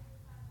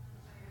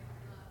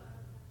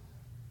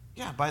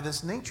 Yeah, by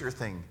this nature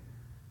thing.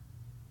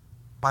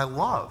 By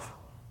love.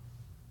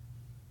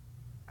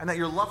 And that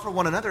your love for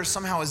one another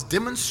somehow is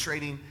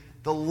demonstrating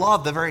the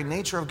love, the very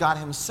nature of God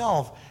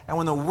himself. And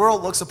when the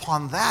world looks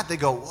upon that, they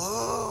go,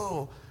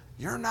 whoa,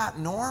 you're not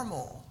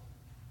normal.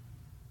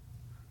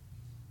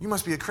 You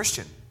must be a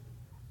Christian.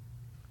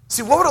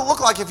 See, what would it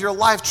look like if your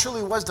life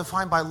truly was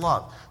defined by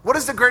love? What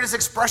is the greatest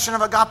expression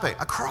of agape?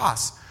 A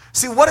cross.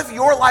 See, what if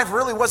your life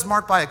really was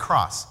marked by a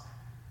cross?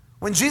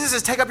 When Jesus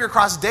says, take up your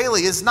cross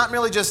daily, it's not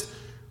merely just,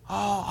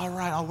 oh, all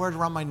right, I'll wear it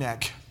around my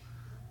neck.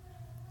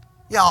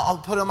 Yeah, I'll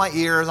put it on my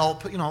ears. I'll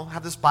put,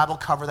 have this Bible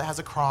cover that has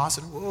a cross,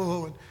 and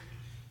whoa. And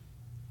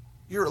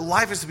your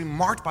life is to be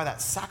marked by that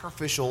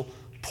sacrificial,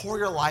 pour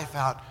your life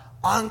out,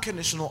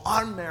 unconditional,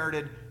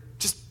 unmerited,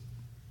 just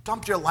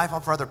dump your life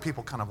out for other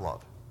people kind of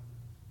love.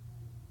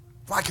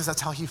 Why? Because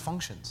that's how he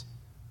functions.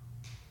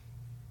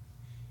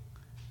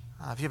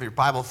 If you have your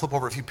Bible, flip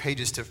over a few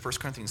pages to 1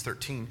 Corinthians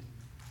 13.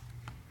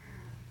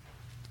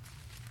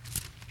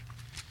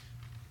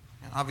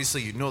 And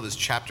obviously, you know this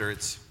chapter.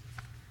 It's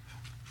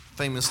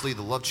famously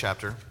the love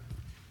chapter.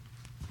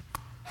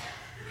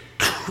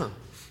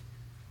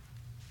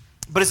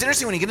 But it's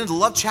interesting when you get into the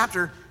love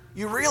chapter,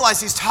 you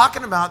realize he's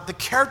talking about the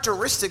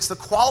characteristics, the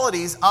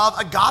qualities of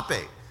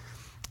agape.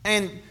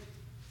 And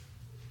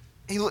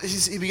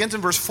he begins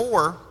in verse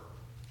 4.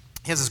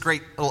 He has this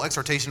great little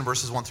exhortation in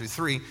verses 1 through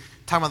 3,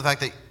 talking about the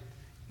fact that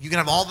you can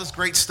have all this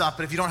great stuff,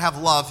 but if you don't have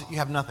love, you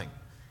have nothing.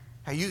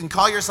 Hey, you can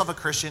call yourself a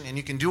Christian, and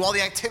you can do all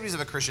the activities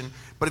of a Christian,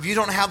 but if you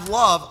don't have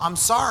love, I'm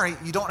sorry,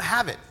 you don't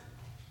have it.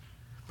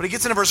 But he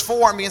gets into verse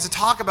 4 and begins to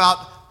talk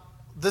about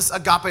this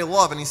agape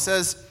love, and he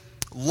says,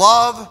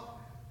 love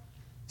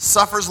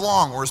suffers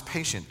long or is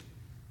patient.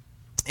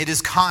 It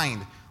is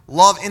kind.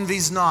 Love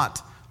envies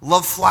not.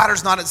 Love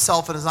flatters not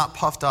itself and is not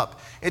puffed up.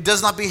 It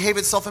does not behave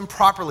itself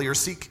improperly or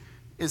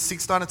it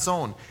seeks not its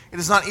own. It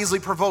is not easily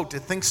provoked.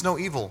 It thinks no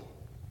evil.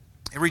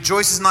 It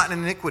rejoices not in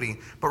iniquity,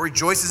 but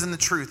rejoices in the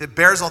truth. It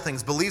bears all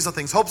things, believes all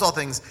things, hopes all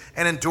things,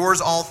 and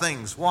endures all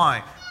things.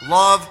 Why?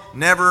 Love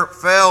never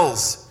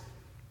fails.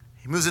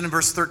 He moves into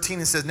verse 13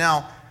 and says,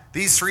 now,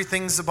 these three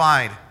things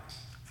abide.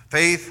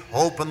 Faith,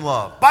 hope, and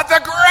love. But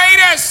the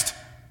greatest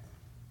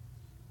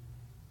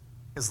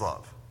is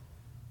love.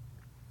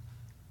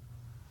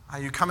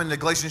 You come into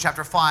Galatians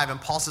chapter 5,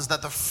 and Paul says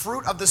that the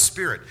fruit of the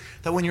Spirit,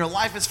 that when your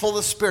life is full of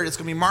the Spirit, it's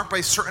going to be marked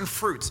by certain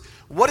fruits.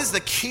 What is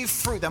the key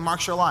fruit that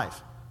marks your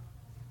life?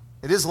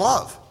 It is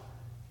love.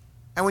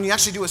 And when you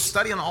actually do a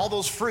study on all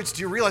those fruits,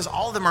 do you realize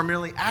all of them are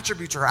merely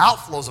attributes or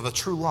outflows of a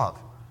true love?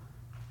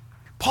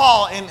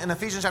 Paul, in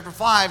Ephesians chapter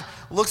 5,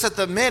 looks at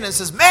the men and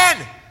says, men,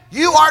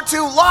 you are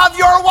to love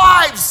your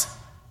wives.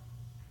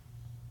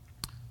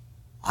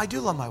 I do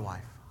love my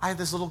wife. I have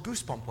this little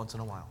goosebump once in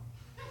a while.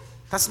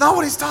 That's not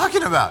what he's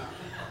talking about.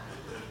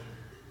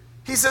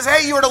 He says,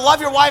 hey, you are to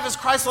love your wife as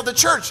Christ loved the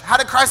church. How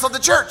did Christ love the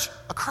church?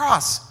 A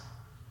cross.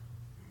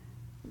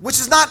 Which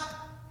is not,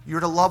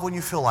 you're to love when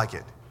you feel like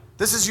it.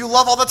 This is you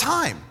love all the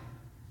time.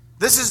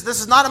 This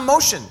is not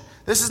emotion.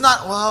 This is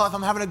not, well, if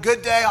I'm having a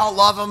good day, I'll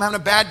love. If I'm having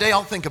a bad day,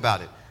 I'll think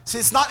about it. See,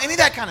 it's not any of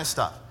that kind of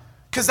stuff.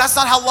 Because that's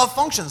not how love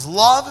functions.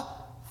 Love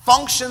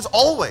functions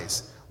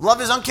always.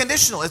 Love is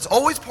unconditional. It's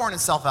always pouring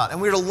itself out.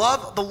 And we're to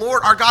love the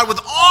Lord our God with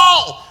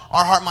all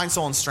our heart, mind,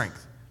 soul, and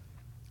strength.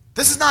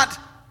 This is not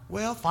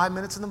Well, 5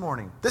 minutes in the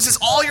morning. This is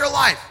all your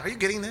life. Are you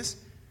getting this?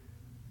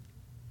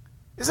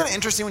 Isn't it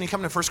interesting when you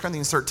come to 1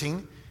 Corinthians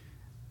 13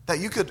 that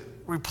you could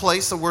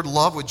replace the word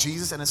love with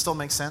Jesus and it still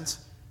makes sense?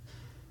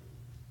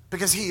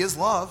 Because he is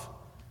love.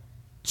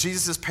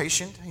 Jesus is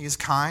patient. He is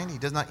kind. He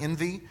does not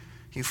envy.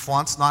 He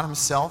flaunts not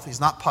himself. He's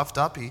not puffed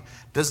up. He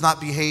does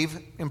not behave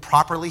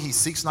improperly. He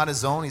seeks not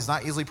his own. He's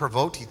not easily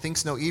provoked. He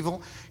thinks no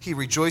evil. He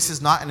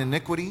rejoices not in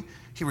iniquity.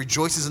 He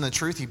rejoices in the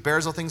truth. He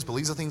bears all things,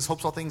 believes all things,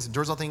 hopes all things,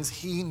 endures all things.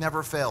 He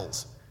never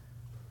fails.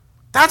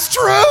 That's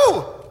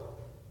true!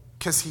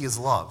 Because he is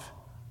love.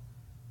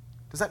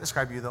 Does that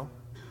describe you, though?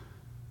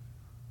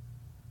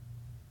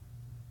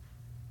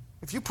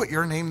 If you put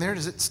your name there,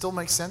 does it still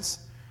make sense?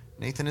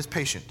 Nathan is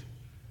patient.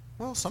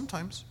 Well,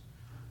 sometimes.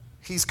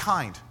 He's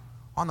kind.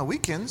 On the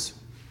weekends,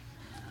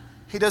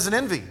 he doesn't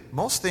envy.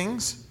 Most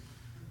things,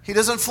 he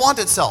doesn't flaunt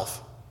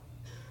itself.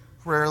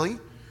 Rarely.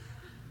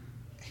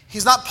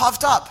 He's not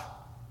puffed up.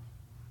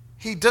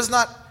 He does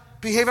not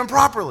behave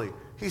improperly.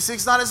 He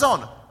seeks not his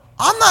own.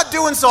 I'm not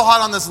doing so hot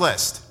on this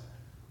list.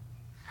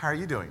 How are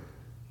you doing?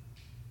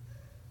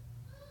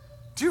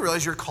 Do you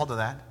realize you're called to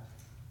that?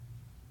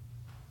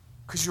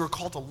 Because you are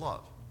called to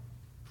love.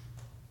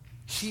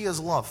 He is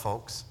love,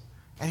 folks.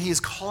 And he is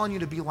calling you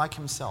to be like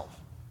himself.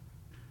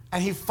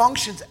 And he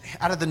functions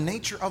out of the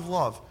nature of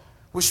love,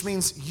 which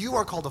means you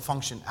are called to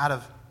function out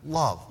of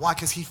love. Why?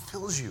 Because he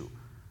fills you.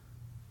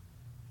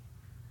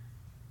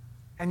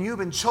 And you've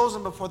been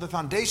chosen before the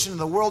foundation of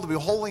the world to be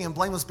holy and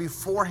blameless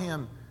before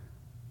him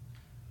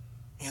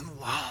in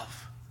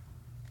love.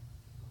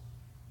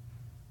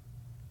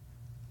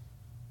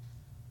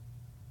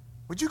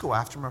 Would you go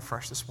after him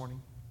afresh this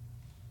morning?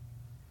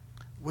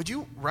 Would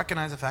you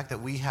recognize the fact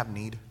that we have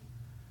need?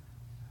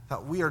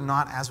 That we are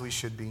not as we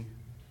should be?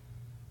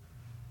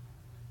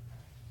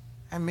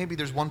 And maybe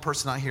there's one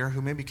person out here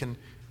who maybe can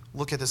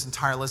look at this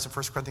entire list of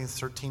 1 Corinthians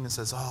 13 and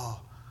says, oh,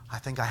 I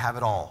think I have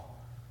it all.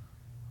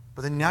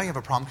 But then now you have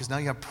a problem because now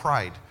you have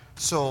pride.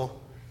 So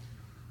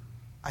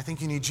I think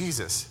you need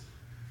Jesus.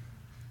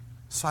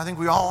 So I think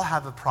we all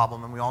have a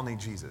problem and we all need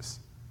Jesus.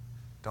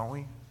 Don't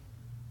we?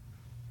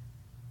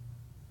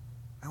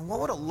 And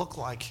what would it look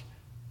like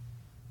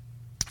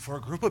for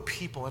a group of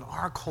people in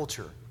our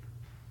culture?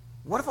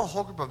 What if a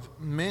whole group of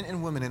men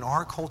and women in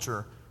our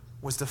culture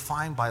was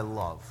defined by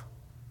love?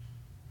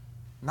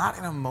 Not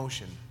an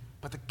emotion,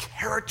 but the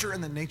character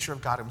and the nature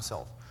of God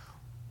himself.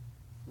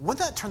 Wouldn't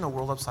that turn the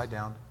world upside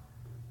down?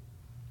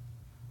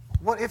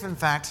 What if, in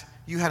fact,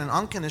 you had an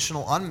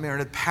unconditional,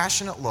 unmerited,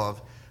 passionate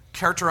love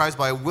characterized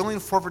by a willing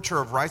forfeiture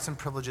of rights and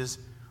privileges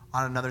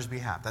on another's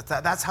behalf?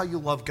 That's how you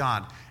love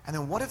God. And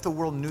then what if the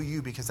world knew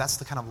you because that's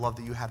the kind of love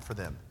that you had for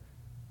them?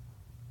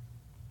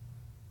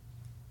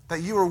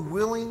 That you are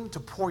willing to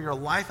pour your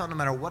life out no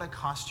matter what it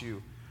costs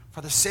you for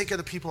the sake of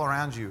the people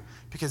around you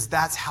because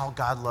that's how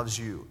God loves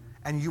you.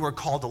 And you are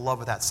called to love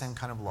with that same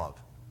kind of love.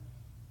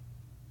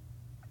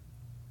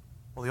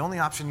 Well, the only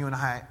option you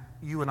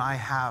and I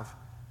have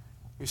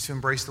is to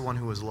embrace the one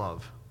who is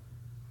love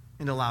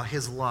and allow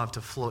his love to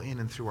flow in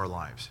and through our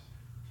lives.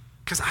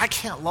 Because I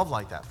can't love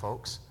like that,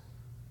 folks.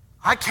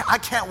 I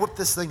can't whip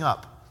this thing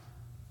up.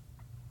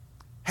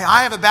 Hey,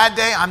 I have a bad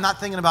day. I'm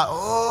not thinking about,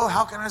 oh,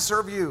 how can I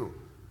serve you?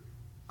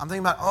 I'm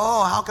thinking about,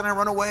 oh, how can I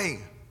run away?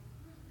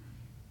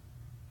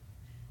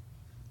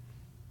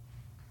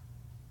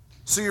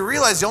 So you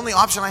realize the only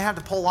option I have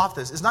to pull off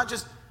this is not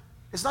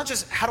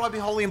just how do I be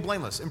holy and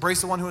blameless,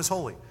 embrace the one who is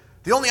holy.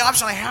 The only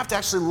option I have to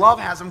actually love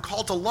as I'm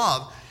called to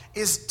love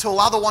is to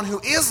allow the one who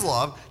is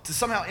love to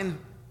somehow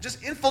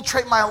just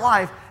infiltrate my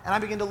life, and I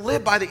begin to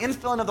live by the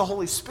infilling of the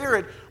Holy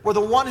Spirit, where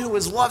the one who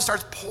is love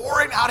starts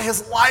pouring out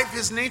his life,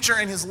 his nature,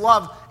 and his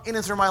love in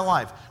and through my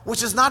life,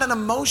 which is not an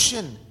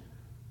emotion.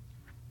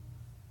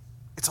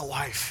 It's a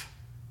life.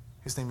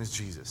 His name is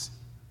Jesus.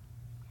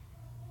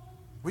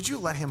 Would you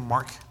let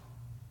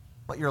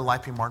your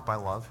life be marked by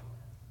love?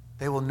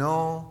 They will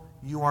know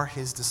you are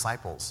his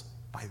disciples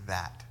by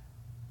that.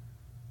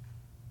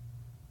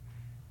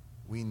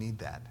 We need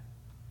that.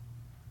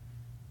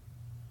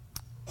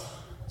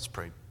 Let's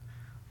pray.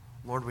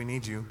 Lord, we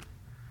need you.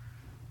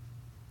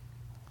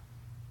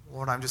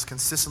 Lord, I'm just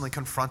consistently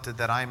confronted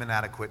that I'm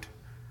inadequate,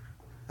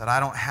 that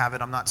I don't have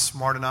it, I'm not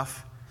smart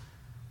enough,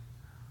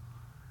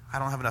 I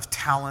don't have enough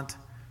talent,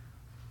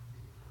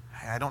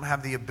 I don't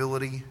have the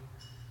ability.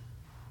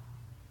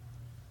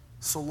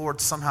 So,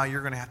 Lord, somehow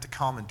you're going to have to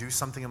come and do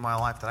something in my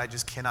life that I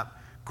just cannot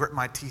grit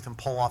my teeth and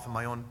pull off in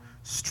my own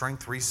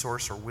strength,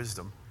 resource, or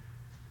wisdom.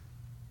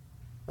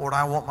 Lord,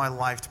 I want my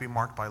life to be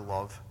marked by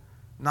love,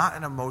 not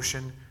an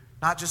emotion,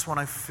 not just when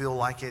I feel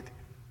like it,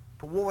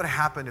 but what would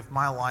happen if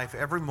my life,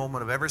 every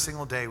moment of every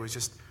single day, was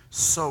just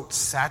soaked,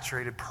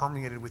 saturated,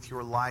 permeated with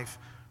your life,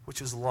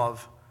 which is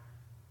love.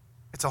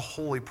 It's a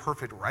holy,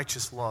 perfect,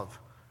 righteous love.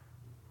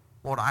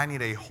 Lord, I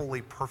need a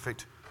holy,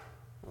 perfect,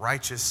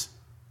 righteous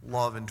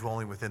love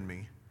indwelling within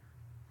me.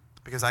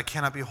 Because I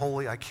cannot be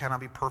holy, I cannot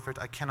be perfect,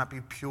 I cannot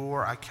be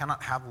pure, I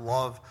cannot have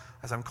love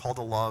as I'm called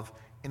to love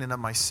in and of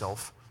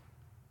myself.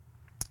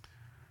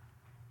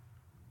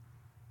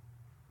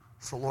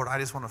 So Lord, I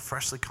just want to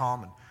freshly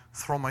come and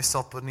throw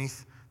myself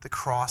beneath the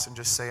cross and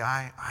just say,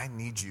 I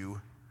need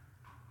you.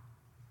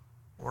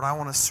 Lord, I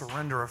want to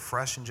surrender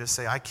afresh and just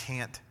say, I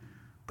can't,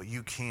 but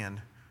you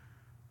can.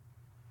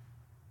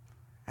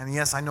 And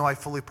yes, I know I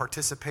fully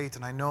participate,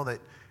 and I know that,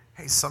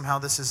 hey, somehow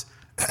this is,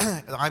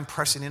 I'm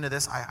pressing into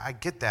this. I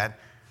get that.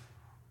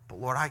 But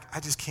Lord, I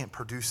just can't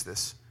produce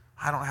this.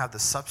 I don't have the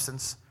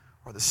substance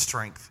or the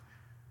strength.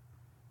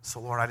 So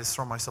Lord, I just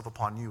throw myself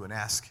upon you and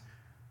ask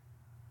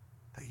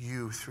that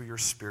you, through your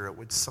Spirit,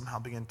 would somehow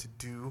begin to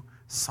do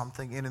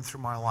something in and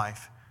through my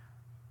life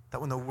that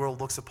when the world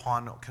looks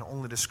upon can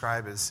only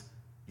describe as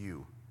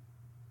you.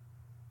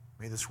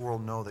 May this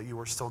world know that you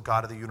are still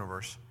God of the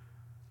universe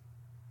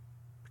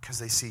because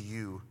they see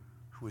you,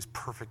 who is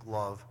perfect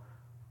love,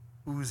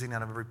 oozing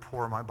out of every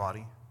pore of my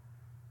body,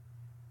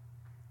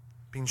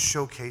 being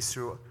showcased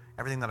through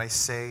everything that I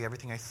say,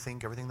 everything I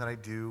think, everything that I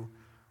do.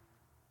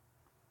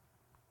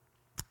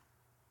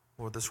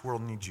 Lord, this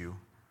world needs you.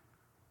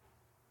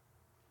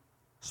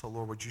 So,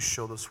 Lord, would you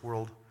show this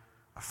world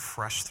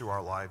afresh through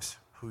our lives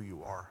who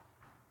you are?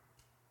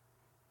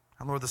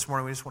 And, Lord, this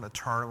morning we just want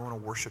to turn and we want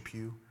to worship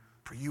you,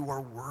 for you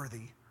are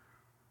worthy.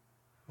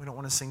 We don't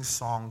want to sing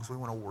songs. We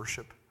want to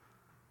worship.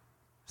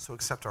 So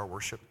accept our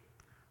worship.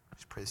 I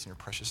just pray this in your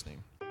precious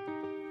name.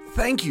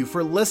 Thank you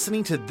for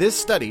listening to this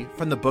study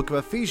from the book of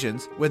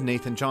Ephesians with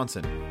Nathan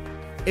Johnson.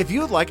 If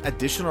you would like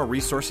additional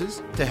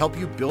resources to help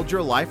you build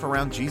your life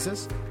around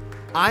Jesus,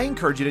 I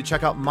encourage you to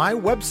check out my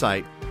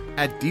website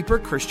at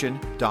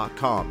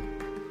deeperchristian.com.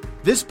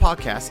 This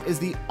podcast is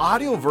the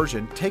audio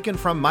version taken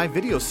from my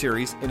video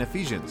series in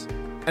Ephesians.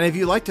 And if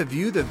you'd like to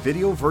view the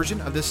video version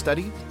of this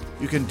study,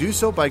 you can do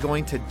so by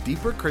going to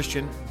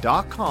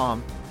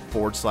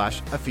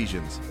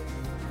deeperchristian.com/Ephesians.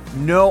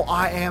 Know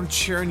I am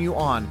cheering you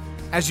on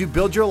as you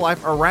build your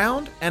life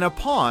around and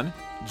upon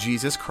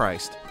Jesus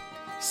Christ.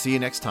 See you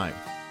next time.